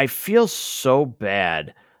I feel so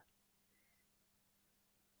bad.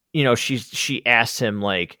 You know, she asks him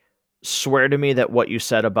like, swear to me that what you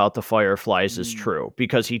said about the fireflies is Mm. true,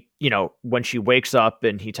 because he, you know, when she wakes up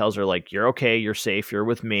and he tells her like, you're okay, you're safe, you're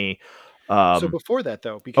with me. So Um, before that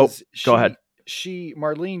though, oh, because go ahead. she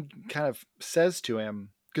Marlene kind of says to him,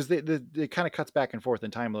 because they kind of cuts back and forth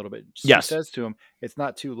in time a little bit. She Yes. says to him, "It's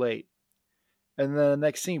not too late." And then the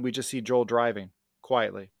next scene, we just see Joel driving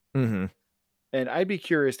quietly. Hmm. And I'd be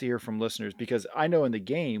curious to hear from listeners because I know in the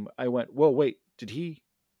game I went, "Whoa, wait, did he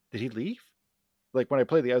leave?" Like when I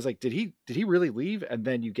played the, I was like, "Did he really leave?" And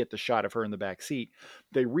then you get the shot of her in the back seat.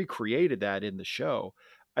 They recreated that in the show.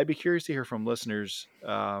 I'd be curious to hear from listeners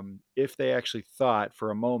if they actually thought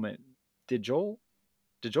for a moment, did Joel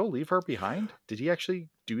did Joel leave her behind? Did he actually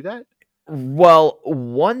do that? Well,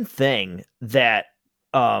 one thing that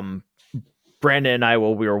um Brandon and I,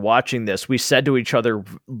 while we were watching this, we said to each other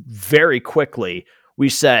very quickly, we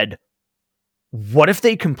said, what if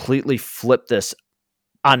they completely flip this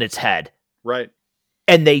on its head? Right.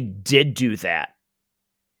 And they did do that.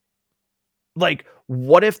 Like,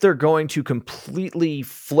 what if they're going to completely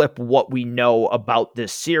flip what we know about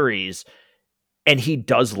this series and he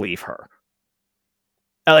does leave her?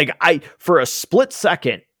 Like, for a split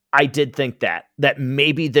second, I did think that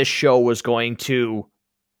maybe this show was going to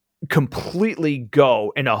completely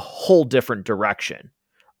go in a whole different direction.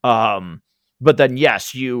 But then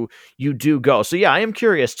yes, you do go. So yeah, I am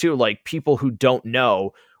curious too, like people who don't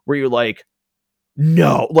know, where you're like,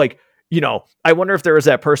 no, like, you know, I wonder if there was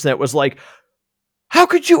that person that was like, how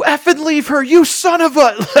could you effing leave her, you son of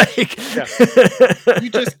a like Yeah. You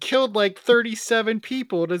just killed like 37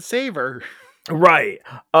 people to save her. right.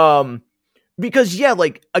 Because yeah,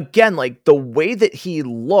 like again, like the way that he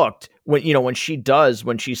looked when, you know, when she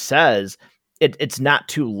says it's not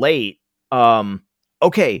too late. Um,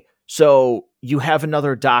 okay, so you have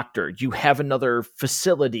another doctor, you have another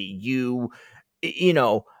facility, you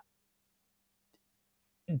know,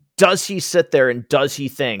 does he sit there and does he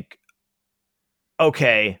think,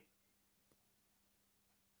 okay,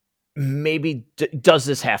 maybe does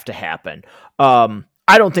this have to happen?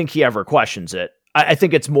 I don't think he ever questions it. I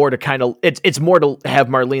think it's more to kind of it's more to have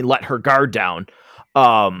Marlene let her guard down,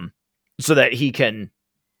 um, so that he can,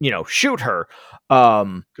 you know, shoot her.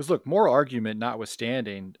 Because look, moral argument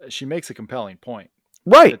notwithstanding, she makes a compelling point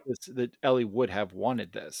Right, that Ellie would have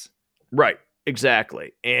wanted this. right,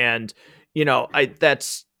 exactly. And you know, I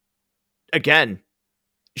that's again,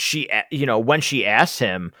 you know, when she asks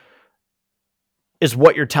him, is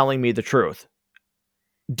what you're telling me the truth?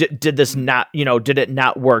 Did this Mm. not, you know, did it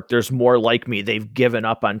not work? There's more like me. They've given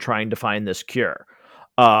up on trying to find this cure.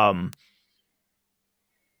 Um,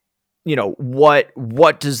 you know, what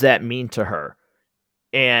does that mean to her?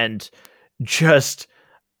 And just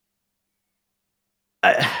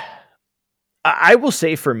I, I will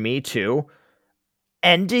say for me too,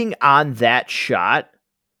 ending on that shot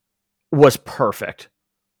was perfect.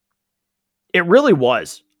 It really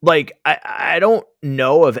was. Like I don't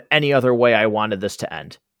know of any other way I wanted this to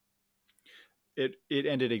end. It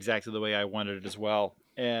ended exactly the way I wanted it as well.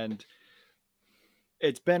 And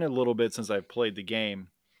it's been a little bit since I've played the game.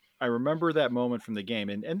 I remember that moment from the game,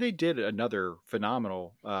 and they did another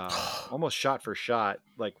phenomenal, almost shot for shot,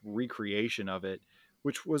 like recreation of it,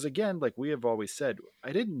 which was again, like we have always said,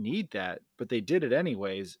 I didn't need that, but they did it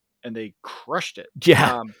anyways, and they crushed it.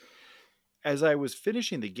 Yeah. As I was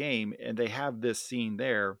finishing the game, and they have this scene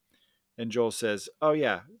there, and Joel says, "Oh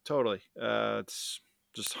yeah, totally. It's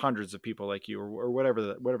just hundreds of people like you, or whatever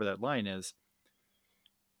that line is."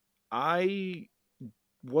 I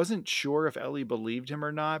wasn't sure if Ellie believed him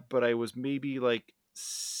or not, but I was maybe like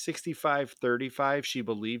 65-35. She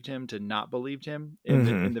believed him to not believed him in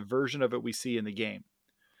the Mm-hmm. version of it we see in the game.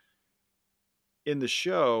 In the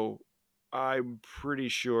show, I'm pretty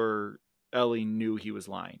sure Ellie knew he was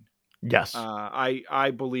lying. Yes.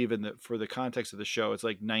 I believe in the for the context of the show, it's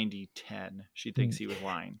like 90-10. She thinks he was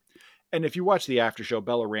lying. And if you watch the after show,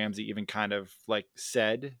 Bella Ramsey even kind of like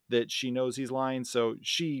said that she knows he's lying, so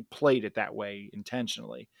she played it that way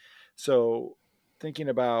intentionally. So thinking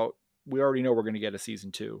about, we already know we're going to get a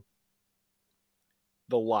season 2.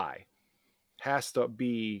 The lie has to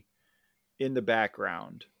be in the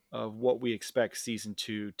background of what we expect season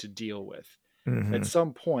 2 to deal with. At Mm-hmm.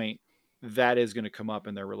 some point, that is going to come up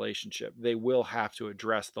in their relationship. They will have to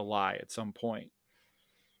address the lie at some point.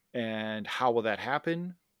 And how will that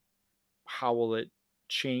happen? How will it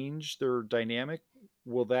change their dynamic?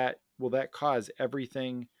 Will that cause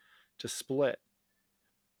everything to split?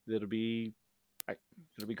 It'll be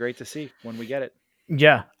it'll be great to see when we get it.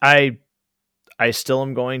 Yeah. I still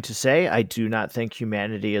am going to say I do not think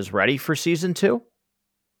humanity is ready for season 2.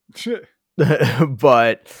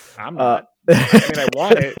 But I'm not. I mean, I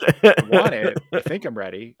want it. I want it. I think I'm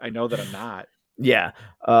ready. I know that I'm not. Yeah.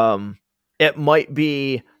 It might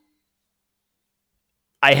be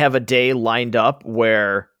I have a day lined up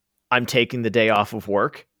where I'm taking the day off of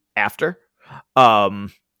work after.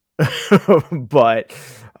 Um, but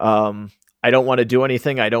I don't want to do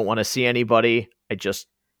anything. I don't want to see anybody.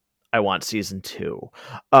 I want season 2.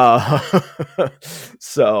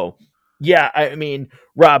 So yeah, I mean,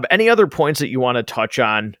 Rob, any other points that you want to touch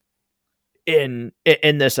on in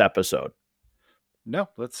this episode? No,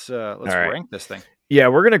 let's All right. rank this thing. Yeah,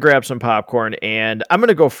 we're gonna grab some popcorn, and I'm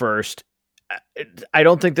gonna go first. I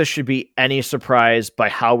don't think this should be any surprise by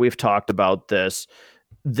how we've talked about this.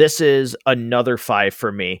 This is another 5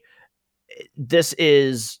 for me. This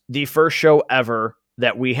is the first show ever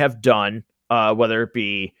that we have done, whether it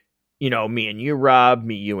be, me and you, Rob,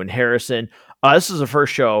 me, you, and Harrison. This is the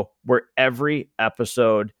first show where every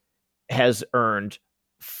episode has earned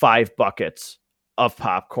 5 buckets of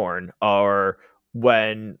popcorn, or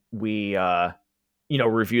when we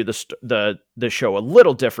review the show a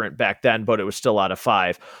little different back then, but it was still out of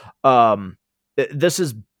 5. This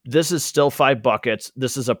is still 5 buckets.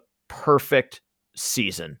 This is a perfect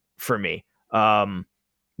season for me.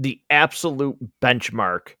 The absolute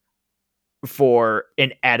benchmark for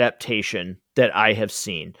an adaptation that I have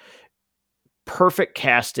seen. Perfect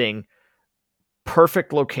casting,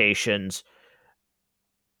 perfect locations.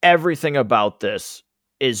 Everything about this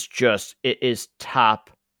is top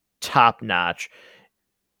notch.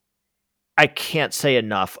 I can't say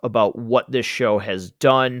enough about what this show has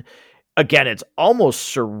done. Again, it's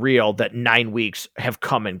almost surreal that 9 weeks have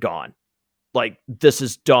come and gone. Like, this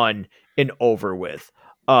is done and over with.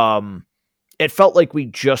 It felt like we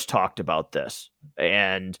just talked about this,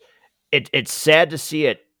 and it's sad to see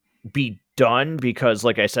it be done, because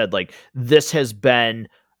like I said, like, this has been,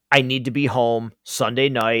 I need to be home Sunday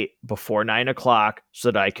night before 9:00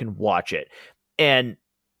 so that I can watch it. And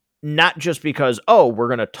not just because, we're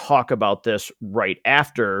going to talk about this right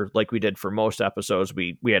after, like we did for most episodes.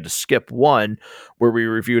 We had to skip one where we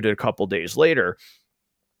reviewed it a couple days later,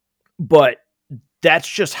 but that's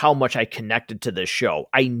just how much I connected to this show.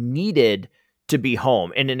 I needed to be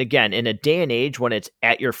home. And then again, in a day and age when it's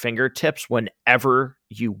at your fingertips whenever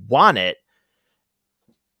you want it,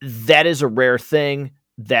 that is a rare thing.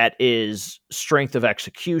 That is strength of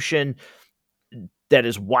execution. That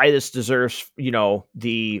is why this deserves,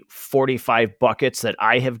 the 45 buckets that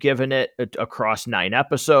I have given it across 9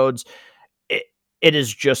 episodes. It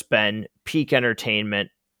has just been peak entertainment.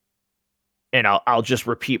 And I'll just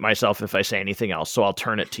repeat myself if I say anything else. So I'll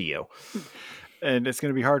turn it to you. And it's going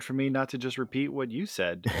to be hard for me not to just repeat what you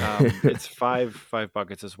said. It's five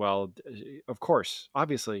buckets as well. Of course,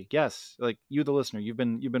 obviously, yes. Like, you, the listener, you've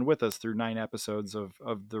been with us through 9 episodes of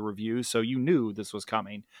the review, so you knew this was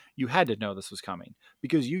coming. You had to know this was coming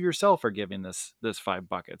because you yourself are giving this 5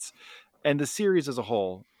 buckets, and the series as a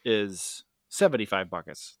whole is 75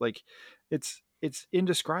 buckets. Like, it's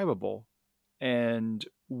indescribable. And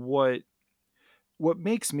what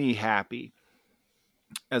makes me happy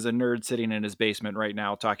as a nerd sitting in his basement right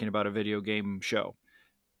now talking about a video game show,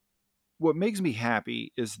 what makes me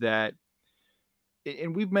happy is that,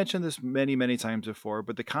 and we've mentioned this many, many times before,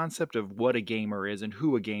 but the concept of what a gamer is and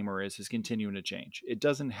who a gamer is continuing to change. It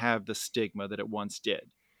doesn't have the stigma that it once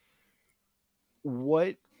did.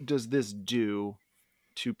 What does this do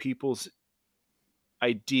to people's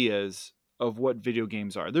ideas of what video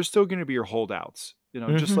games are? There's still going to be your holdouts.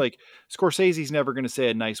 Just like Scorsese's never going to say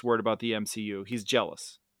a nice word about the MCU. He's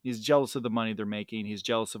jealous. He's jealous of the money they're making. He's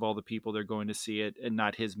jealous of all the people they're going to see it and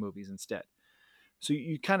not his movies instead. So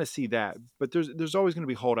you kind of see that, but there's always going to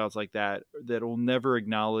be holdouts like that will never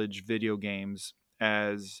acknowledge video games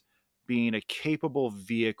as being a capable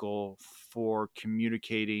vehicle for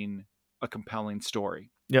communicating a compelling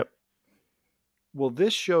story. Yep. Well,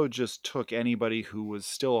 this show just took anybody who was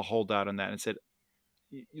still a holdout on that and said,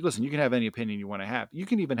 listen, you can have any opinion you want to have. You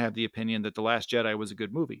can even have the opinion that The Last Jedi was a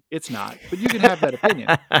good movie. It's not, but you can have that opinion.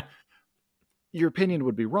 Your opinion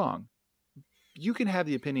would be wrong. You can have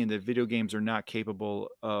the opinion that video games are not capable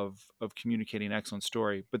of communicating an excellent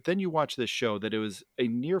story, but then you watch this show that it was a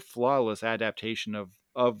near flawless adaptation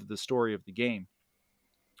of the story of the game,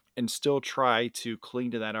 and still try to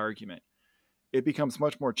cling to that argument. It becomes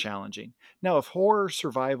much more challenging. Now, if horror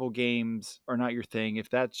survival games are not your thing, if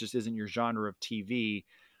that just isn't your genre of TV,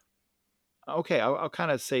 okay, I'll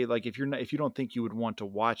kind of say, like, if you don't think you would want to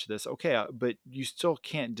watch this, okay, but you still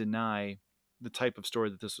can't deny the type of story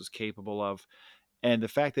that this was capable of, and the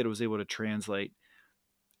fact that it was able to translate.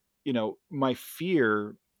 my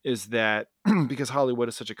fear is that because Hollywood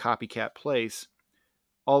is such a copycat place,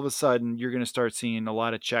 all of a sudden you're going to start seeing a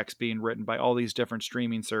lot of checks being written by all these different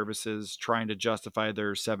streaming services trying to justify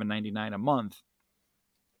their $7.99 a month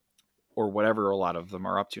or whatever a lot of them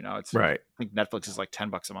are up to now. It's Right. I think Netflix is like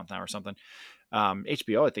 $10 a month now or something.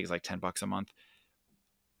 HBO I think is like $10 a month.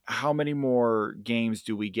 How many more games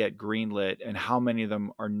do we get greenlit, and how many of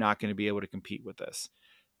them are not going to be able to compete with this?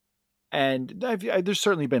 And there's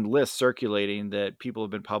certainly been lists circulating that people have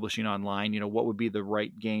been publishing online. What would be the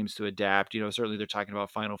right games to adapt? Certainly they're talking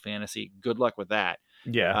about Final Fantasy. Good luck with that.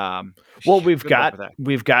 Yeah. Um, Well, we've good luck got with that.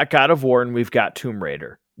 we've got God of War and we've got Tomb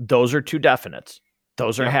Raider. Those are two definites.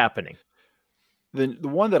 Those are Yep. happening. The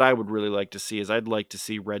one that I would really like to see is I'd like to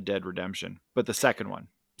see Red Dead Redemption, but the second one.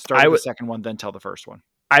 Start with the second one, then tell the first one.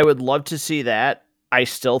 I would love to see that. I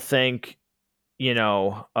still think,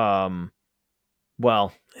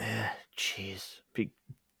 jeez,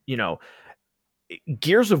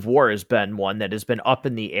 Gears of War has been one that has been up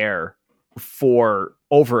in the air for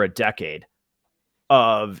over a decade.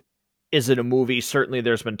 Is it a movie? Certainly,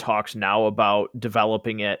 there's been talks now about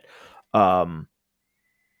developing it. But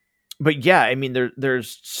yeah, I mean,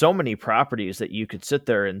 there's so many properties that you could sit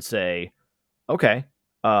there and say, okay,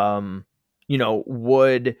 would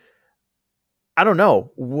I don't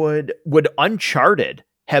know, would Uncharted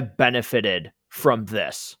have benefited from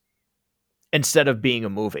this instead of being a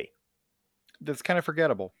movie? That's kind of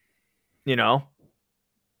forgettable.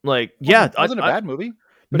 Like, yeah, it wasn't a bad movie,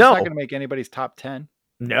 but no, it's not going to make anybody's top 10.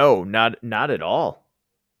 No, not at all.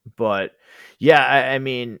 But yeah, I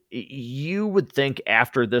mean, you would think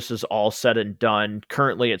after this is all said and done,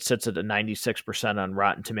 currently it sits at a 96% on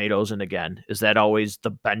Rotten Tomatoes. And again, is that always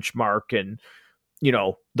the benchmark and,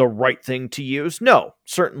 the right thing to use? No,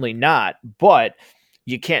 certainly not. But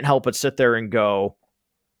you can't help but sit there and go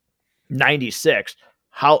 96.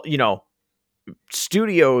 How,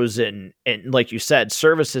 studios and like you said,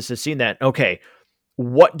 services have seen that. Okay,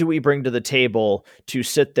 what do we bring to the table to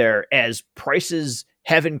sit there as prices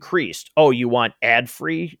have increased? Oh, you want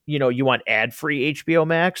ad-free, you want ad-free HBO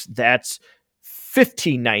Max? That's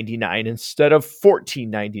 $15.99 instead of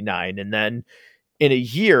 $14.99. And then in a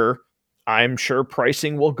year, I'm sure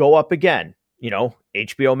pricing will go up again.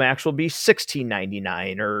 HBO Max will be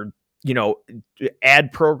 $16.99 or,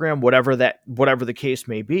 ad program, whatever the case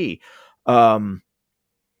may be. Yeah,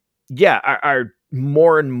 are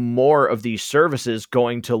more and more of these services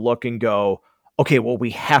going to look and go, okay, well,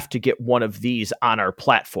 we have to get one of these on our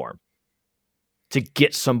platform to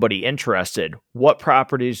get somebody interested. What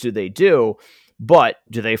properties do they do? But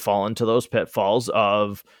do they fall into those pitfalls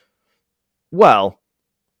of, well,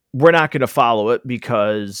 we're not going to follow it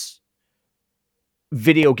because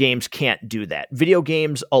video games can't do that. Video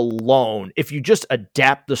games alone, if you just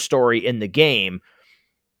adapt the story in the game,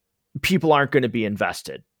 people aren't going to be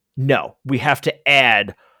invested. No, we have to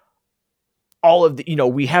add all of the,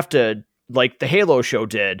 we have to, like the Halo show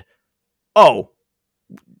did. Oh,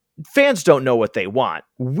 fans don't know what they want.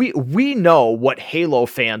 We know what Halo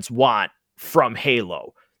fans want from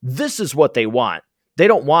Halo. This is what they want. They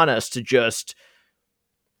don't want us to just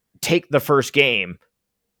take the first game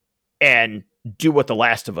and do what The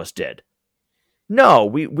Last of Us did. No,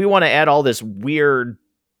 we want to add all this weird,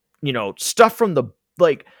 stuff from the,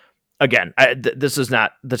 like, again, this is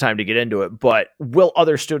not the time to get into it, but will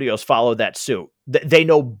other studios follow that suit? They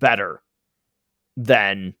know better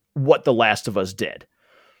than what The Last of Us did.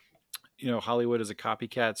 Hollywood is a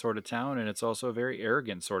copycat sort of town, and it's also a very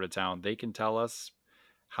arrogant sort of town. They can tell us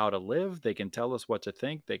how to live. They can tell us what to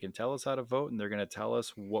think. They can tell us how to vote, and they're going to tell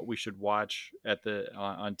us what we should watch at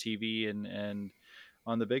on TV and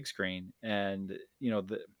on the big screen. And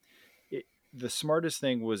the smartest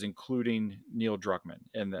thing was including Neil Druckmann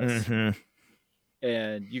in this. Mm-hmm.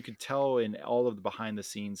 And you could tell in all of the behind the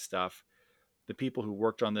scenes stuff, the people who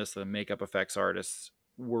worked on this, the makeup effects artists,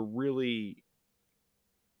 were really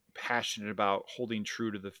passionate about holding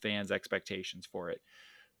true to the fans' expectations for it.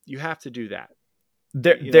 You have to do that.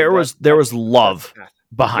 There was love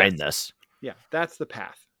behind this. Yeah, that's the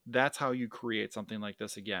path. That's how you create something like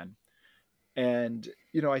this again. And,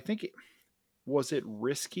 I think, was it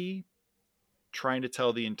risky trying to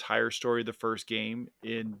tell the entire story of the first game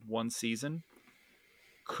in one season?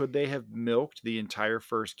 Could they have milked the entire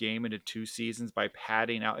first game into 2 seasons by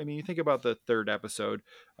padding out? I mean, you think about the third episode,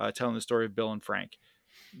 telling the story of Bill and Frank.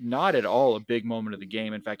 Not at all a big moment of the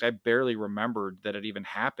game. In fact, I barely remembered that it even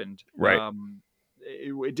happened. Right.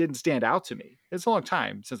 It didn't stand out to me. It's a long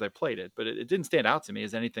time since I played it, but it didn't stand out to me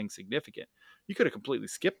as anything significant. You could have completely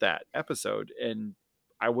skipped that episode and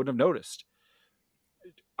I wouldn't have noticed.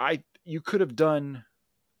 You could have done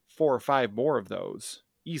 4 or 5 more of those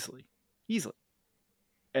easily, easily,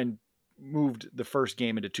 and moved the first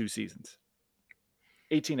game into 2 seasons.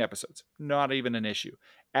 18 episodes, not even an issue.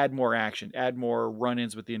 Add more action, add more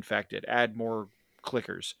run-ins with the infected, add more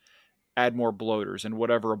clickers, add more bloaters, and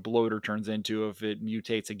whatever a bloater turns into if it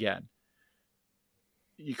mutates again.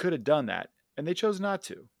 You could have done that, and they chose not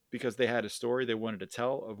to because they had a story they wanted to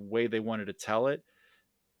tell, a way they wanted to tell it,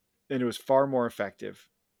 and it was far more effective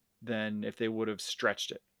than if they would have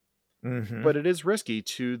stretched it. Mm-hmm. But it is risky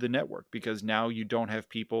to the network because now you don't have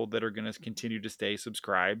people that are going to continue to stay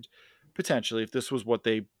subscribed. Potentially, if this was what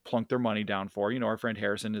they plunked their money down for, our friend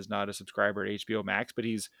Harrison is not a subscriber at HBO Max, but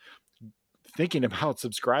he's thinking about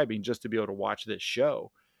subscribing just to be able to watch this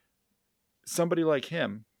show. Somebody like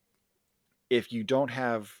him, if you don't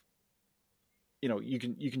have, you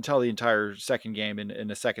can tell the entire second game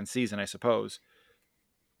in a second season, I suppose,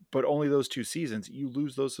 but only those 2 seasons, you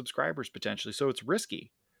lose those subscribers potentially. So it's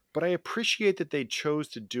risky. But I appreciate that they chose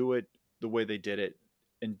to do it the way they did it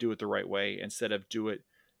and do it the right way instead of do it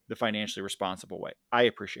the financially responsible way. I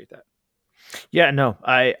appreciate that. Yeah, no,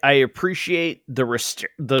 I appreciate the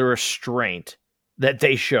restraint that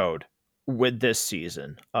they showed with this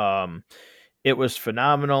season. It was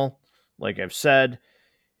phenomenal. Like I've said,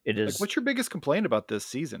 it Like, is. what's your biggest complaint about this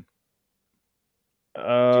season? Do you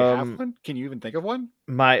have Um, one? Can you even think of one?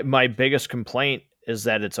 my biggest complaint is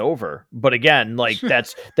that it's over. But again, like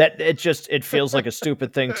it feels like a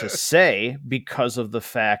stupid thing to say because of the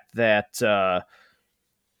fact that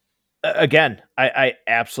again, I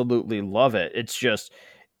absolutely love it. It's just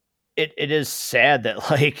it is sad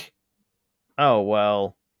that like, oh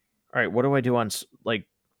well, all right, what do I do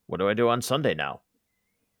what do I do on Sunday now?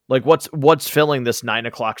 Like what's filling this 9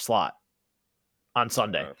 o'clock slot on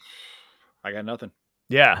Sunday? I got nothing.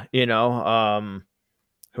 Yeah,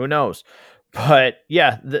 who knows? But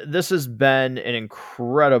yeah, this has been an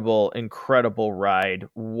incredible ride.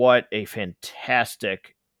 What a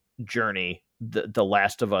fantastic journey the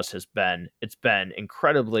Last of Us has been. It's been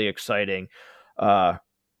incredibly exciting. Uh,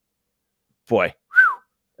 boy,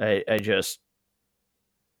 I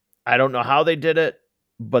don't know how they did it,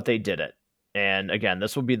 but they did it. And again,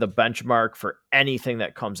 this will be the benchmark for anything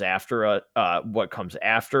that comes after what comes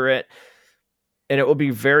after it. And it will be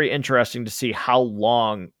very interesting to see how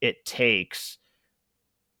long it takes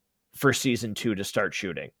for season 2 to start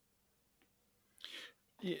shooting.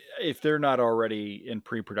 If they're not already in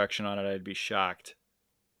pre-production on it, I'd be shocked.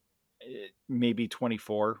 Maybe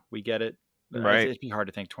 24, we get it. Right. It'd be hard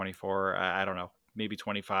to think 24. I don't know. Maybe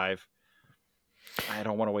 25. I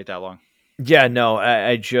don't want to wait that long. Yeah, no,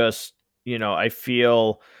 I just, I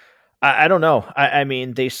feel, I don't know. I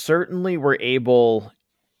mean, they certainly were able,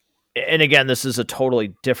 and again, this is a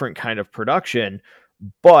totally different kind of production,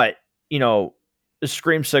 but,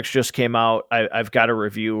 Scream 6 just came out. I've got a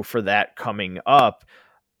review for that coming up,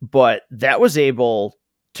 but that was able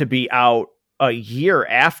to be out a year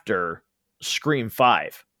after Scream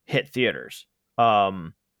 5 hit theaters.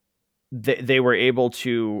 They were able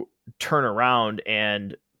to turn around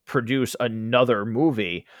and produce another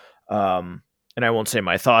movie. And I won't say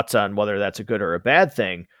my thoughts on whether that's a good or a bad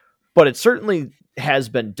thing, but it certainly has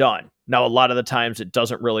been done. Now, a lot of the times it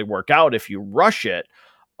doesn't really work out if you rush it.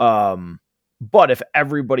 But if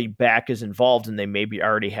everybody back is involved and they maybe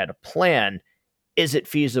already had a plan, is it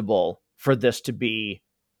feasible for this to be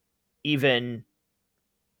even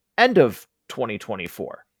end of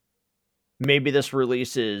 2024? Maybe this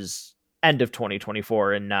release is end of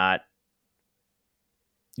 2024 and not,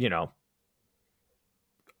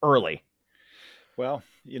 early. Well,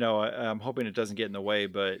 I'm hoping it doesn't get in the way,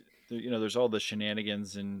 but there's all the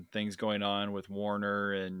shenanigans and things going on with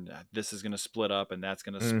Warner, and this is going to split up and that's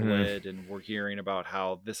going to split, and we're hearing about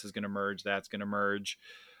how this is going to merge, that's going to merge.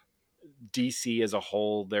 DC as a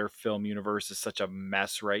whole, their film universe is such a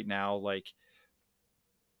mess right now. Like,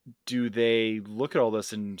 do they look at all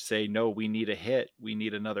this and say, no, we need a hit, we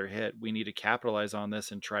need another hit, we need to capitalize on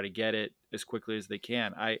this and try to get it as quickly as they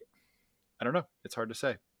can? I don't know. It's hard to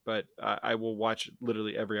say, but I will watch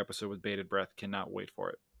literally every episode with bated breath. Cannot wait for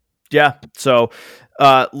it. Yeah. So,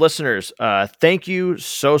 listeners, thank you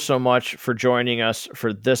so much for joining us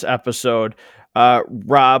for this episode.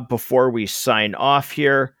 Rob, before we sign off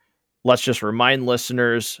here, let's just remind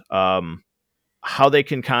listeners how they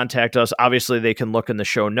can contact us. Obviously, they can look in the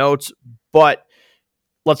show notes, but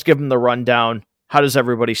let's give them the rundown. How does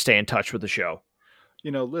everybody stay in touch with the show?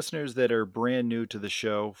 Listeners that are brand new to the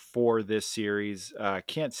show for this series,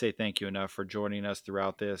 can't say thank you enough for joining us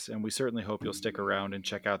throughout this. And we certainly hope you'll stick around and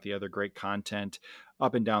check out the other great content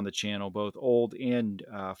up and down the channel, both old and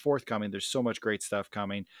forthcoming. There's so much great stuff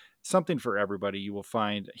coming. something for everybody you will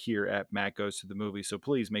find here at Matt Goes to the Movie. So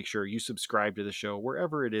please make sure you subscribe to the show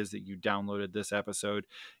wherever it is that you downloaded this episode.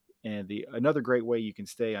 And another great way you can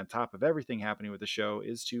stay on top of everything happening with the show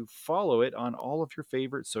is to follow it on all of your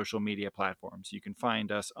favorite social media platforms. You can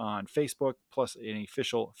find us on Facebook, plus an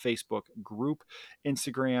official Facebook group,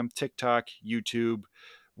 Instagram, TikTok, YouTube,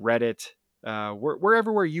 Reddit. We're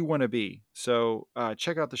everywhere you want to be. So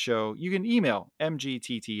check out the show. You can email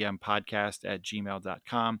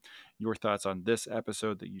mgttmpodcast@gmail.com your thoughts on this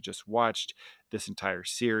episode that you just watched, this entire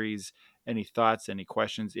series. Any thoughts, any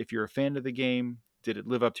questions? If you're a fan of the game, did it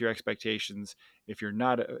live up to your expectations? If you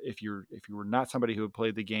were not somebody who had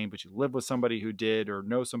played the game, but you live with somebody who did or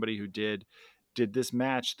know somebody who did this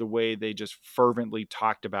match the way they just fervently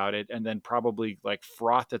talked about it, and then probably like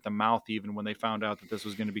frothed at the mouth even when they found out that this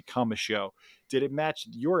was going to become a show? Did it match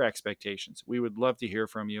your expectations? We would love to hear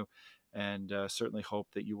from you, and certainly hope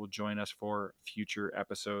that you will join us for future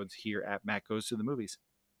episodes here at Matt Goes to the Movies.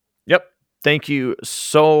 Yep. Thank you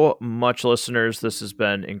so much, listeners. This has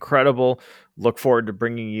been incredible. Look forward to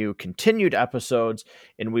bringing you continued episodes,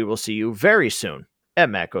 and we will see you very soon at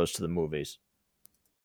Matt Goes to the Movies.